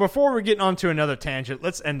 So before we're getting on to another tangent,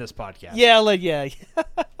 let's end this podcast. Yeah.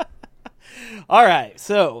 All right,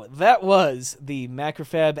 so that was the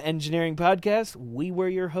Macrofab Engineering Podcast. We were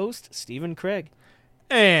your host, Stephen Craig.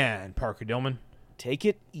 And Parker Dillman. Take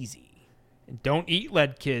it easy. And don't eat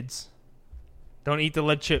lead, kids. Don't eat the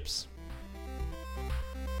lead chips.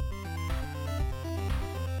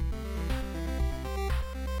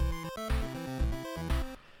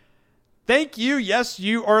 Thank you, yes,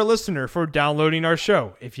 you, our listener, for downloading our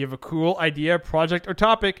show. If you have a cool idea, project, or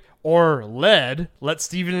topic, or lead, let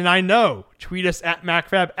Steven and I know. Tweet us at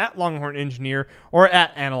MacFab, at Longhorn Engineer, or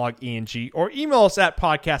at AnalogENG, or email us at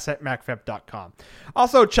podcast@macfab.com.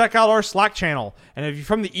 Also, check out our Slack channel. And if you're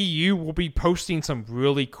from the EU, we'll be posting some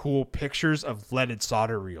really cool pictures of leaded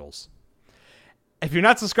solder reels. If you're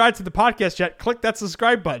not subscribed to the podcast yet, click that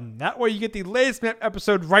subscribe button. That way you get the latest MEP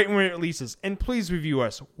episode right when it releases. And please review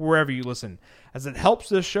us wherever you listen, as it helps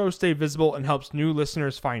this show stay visible and helps new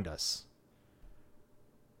listeners find us.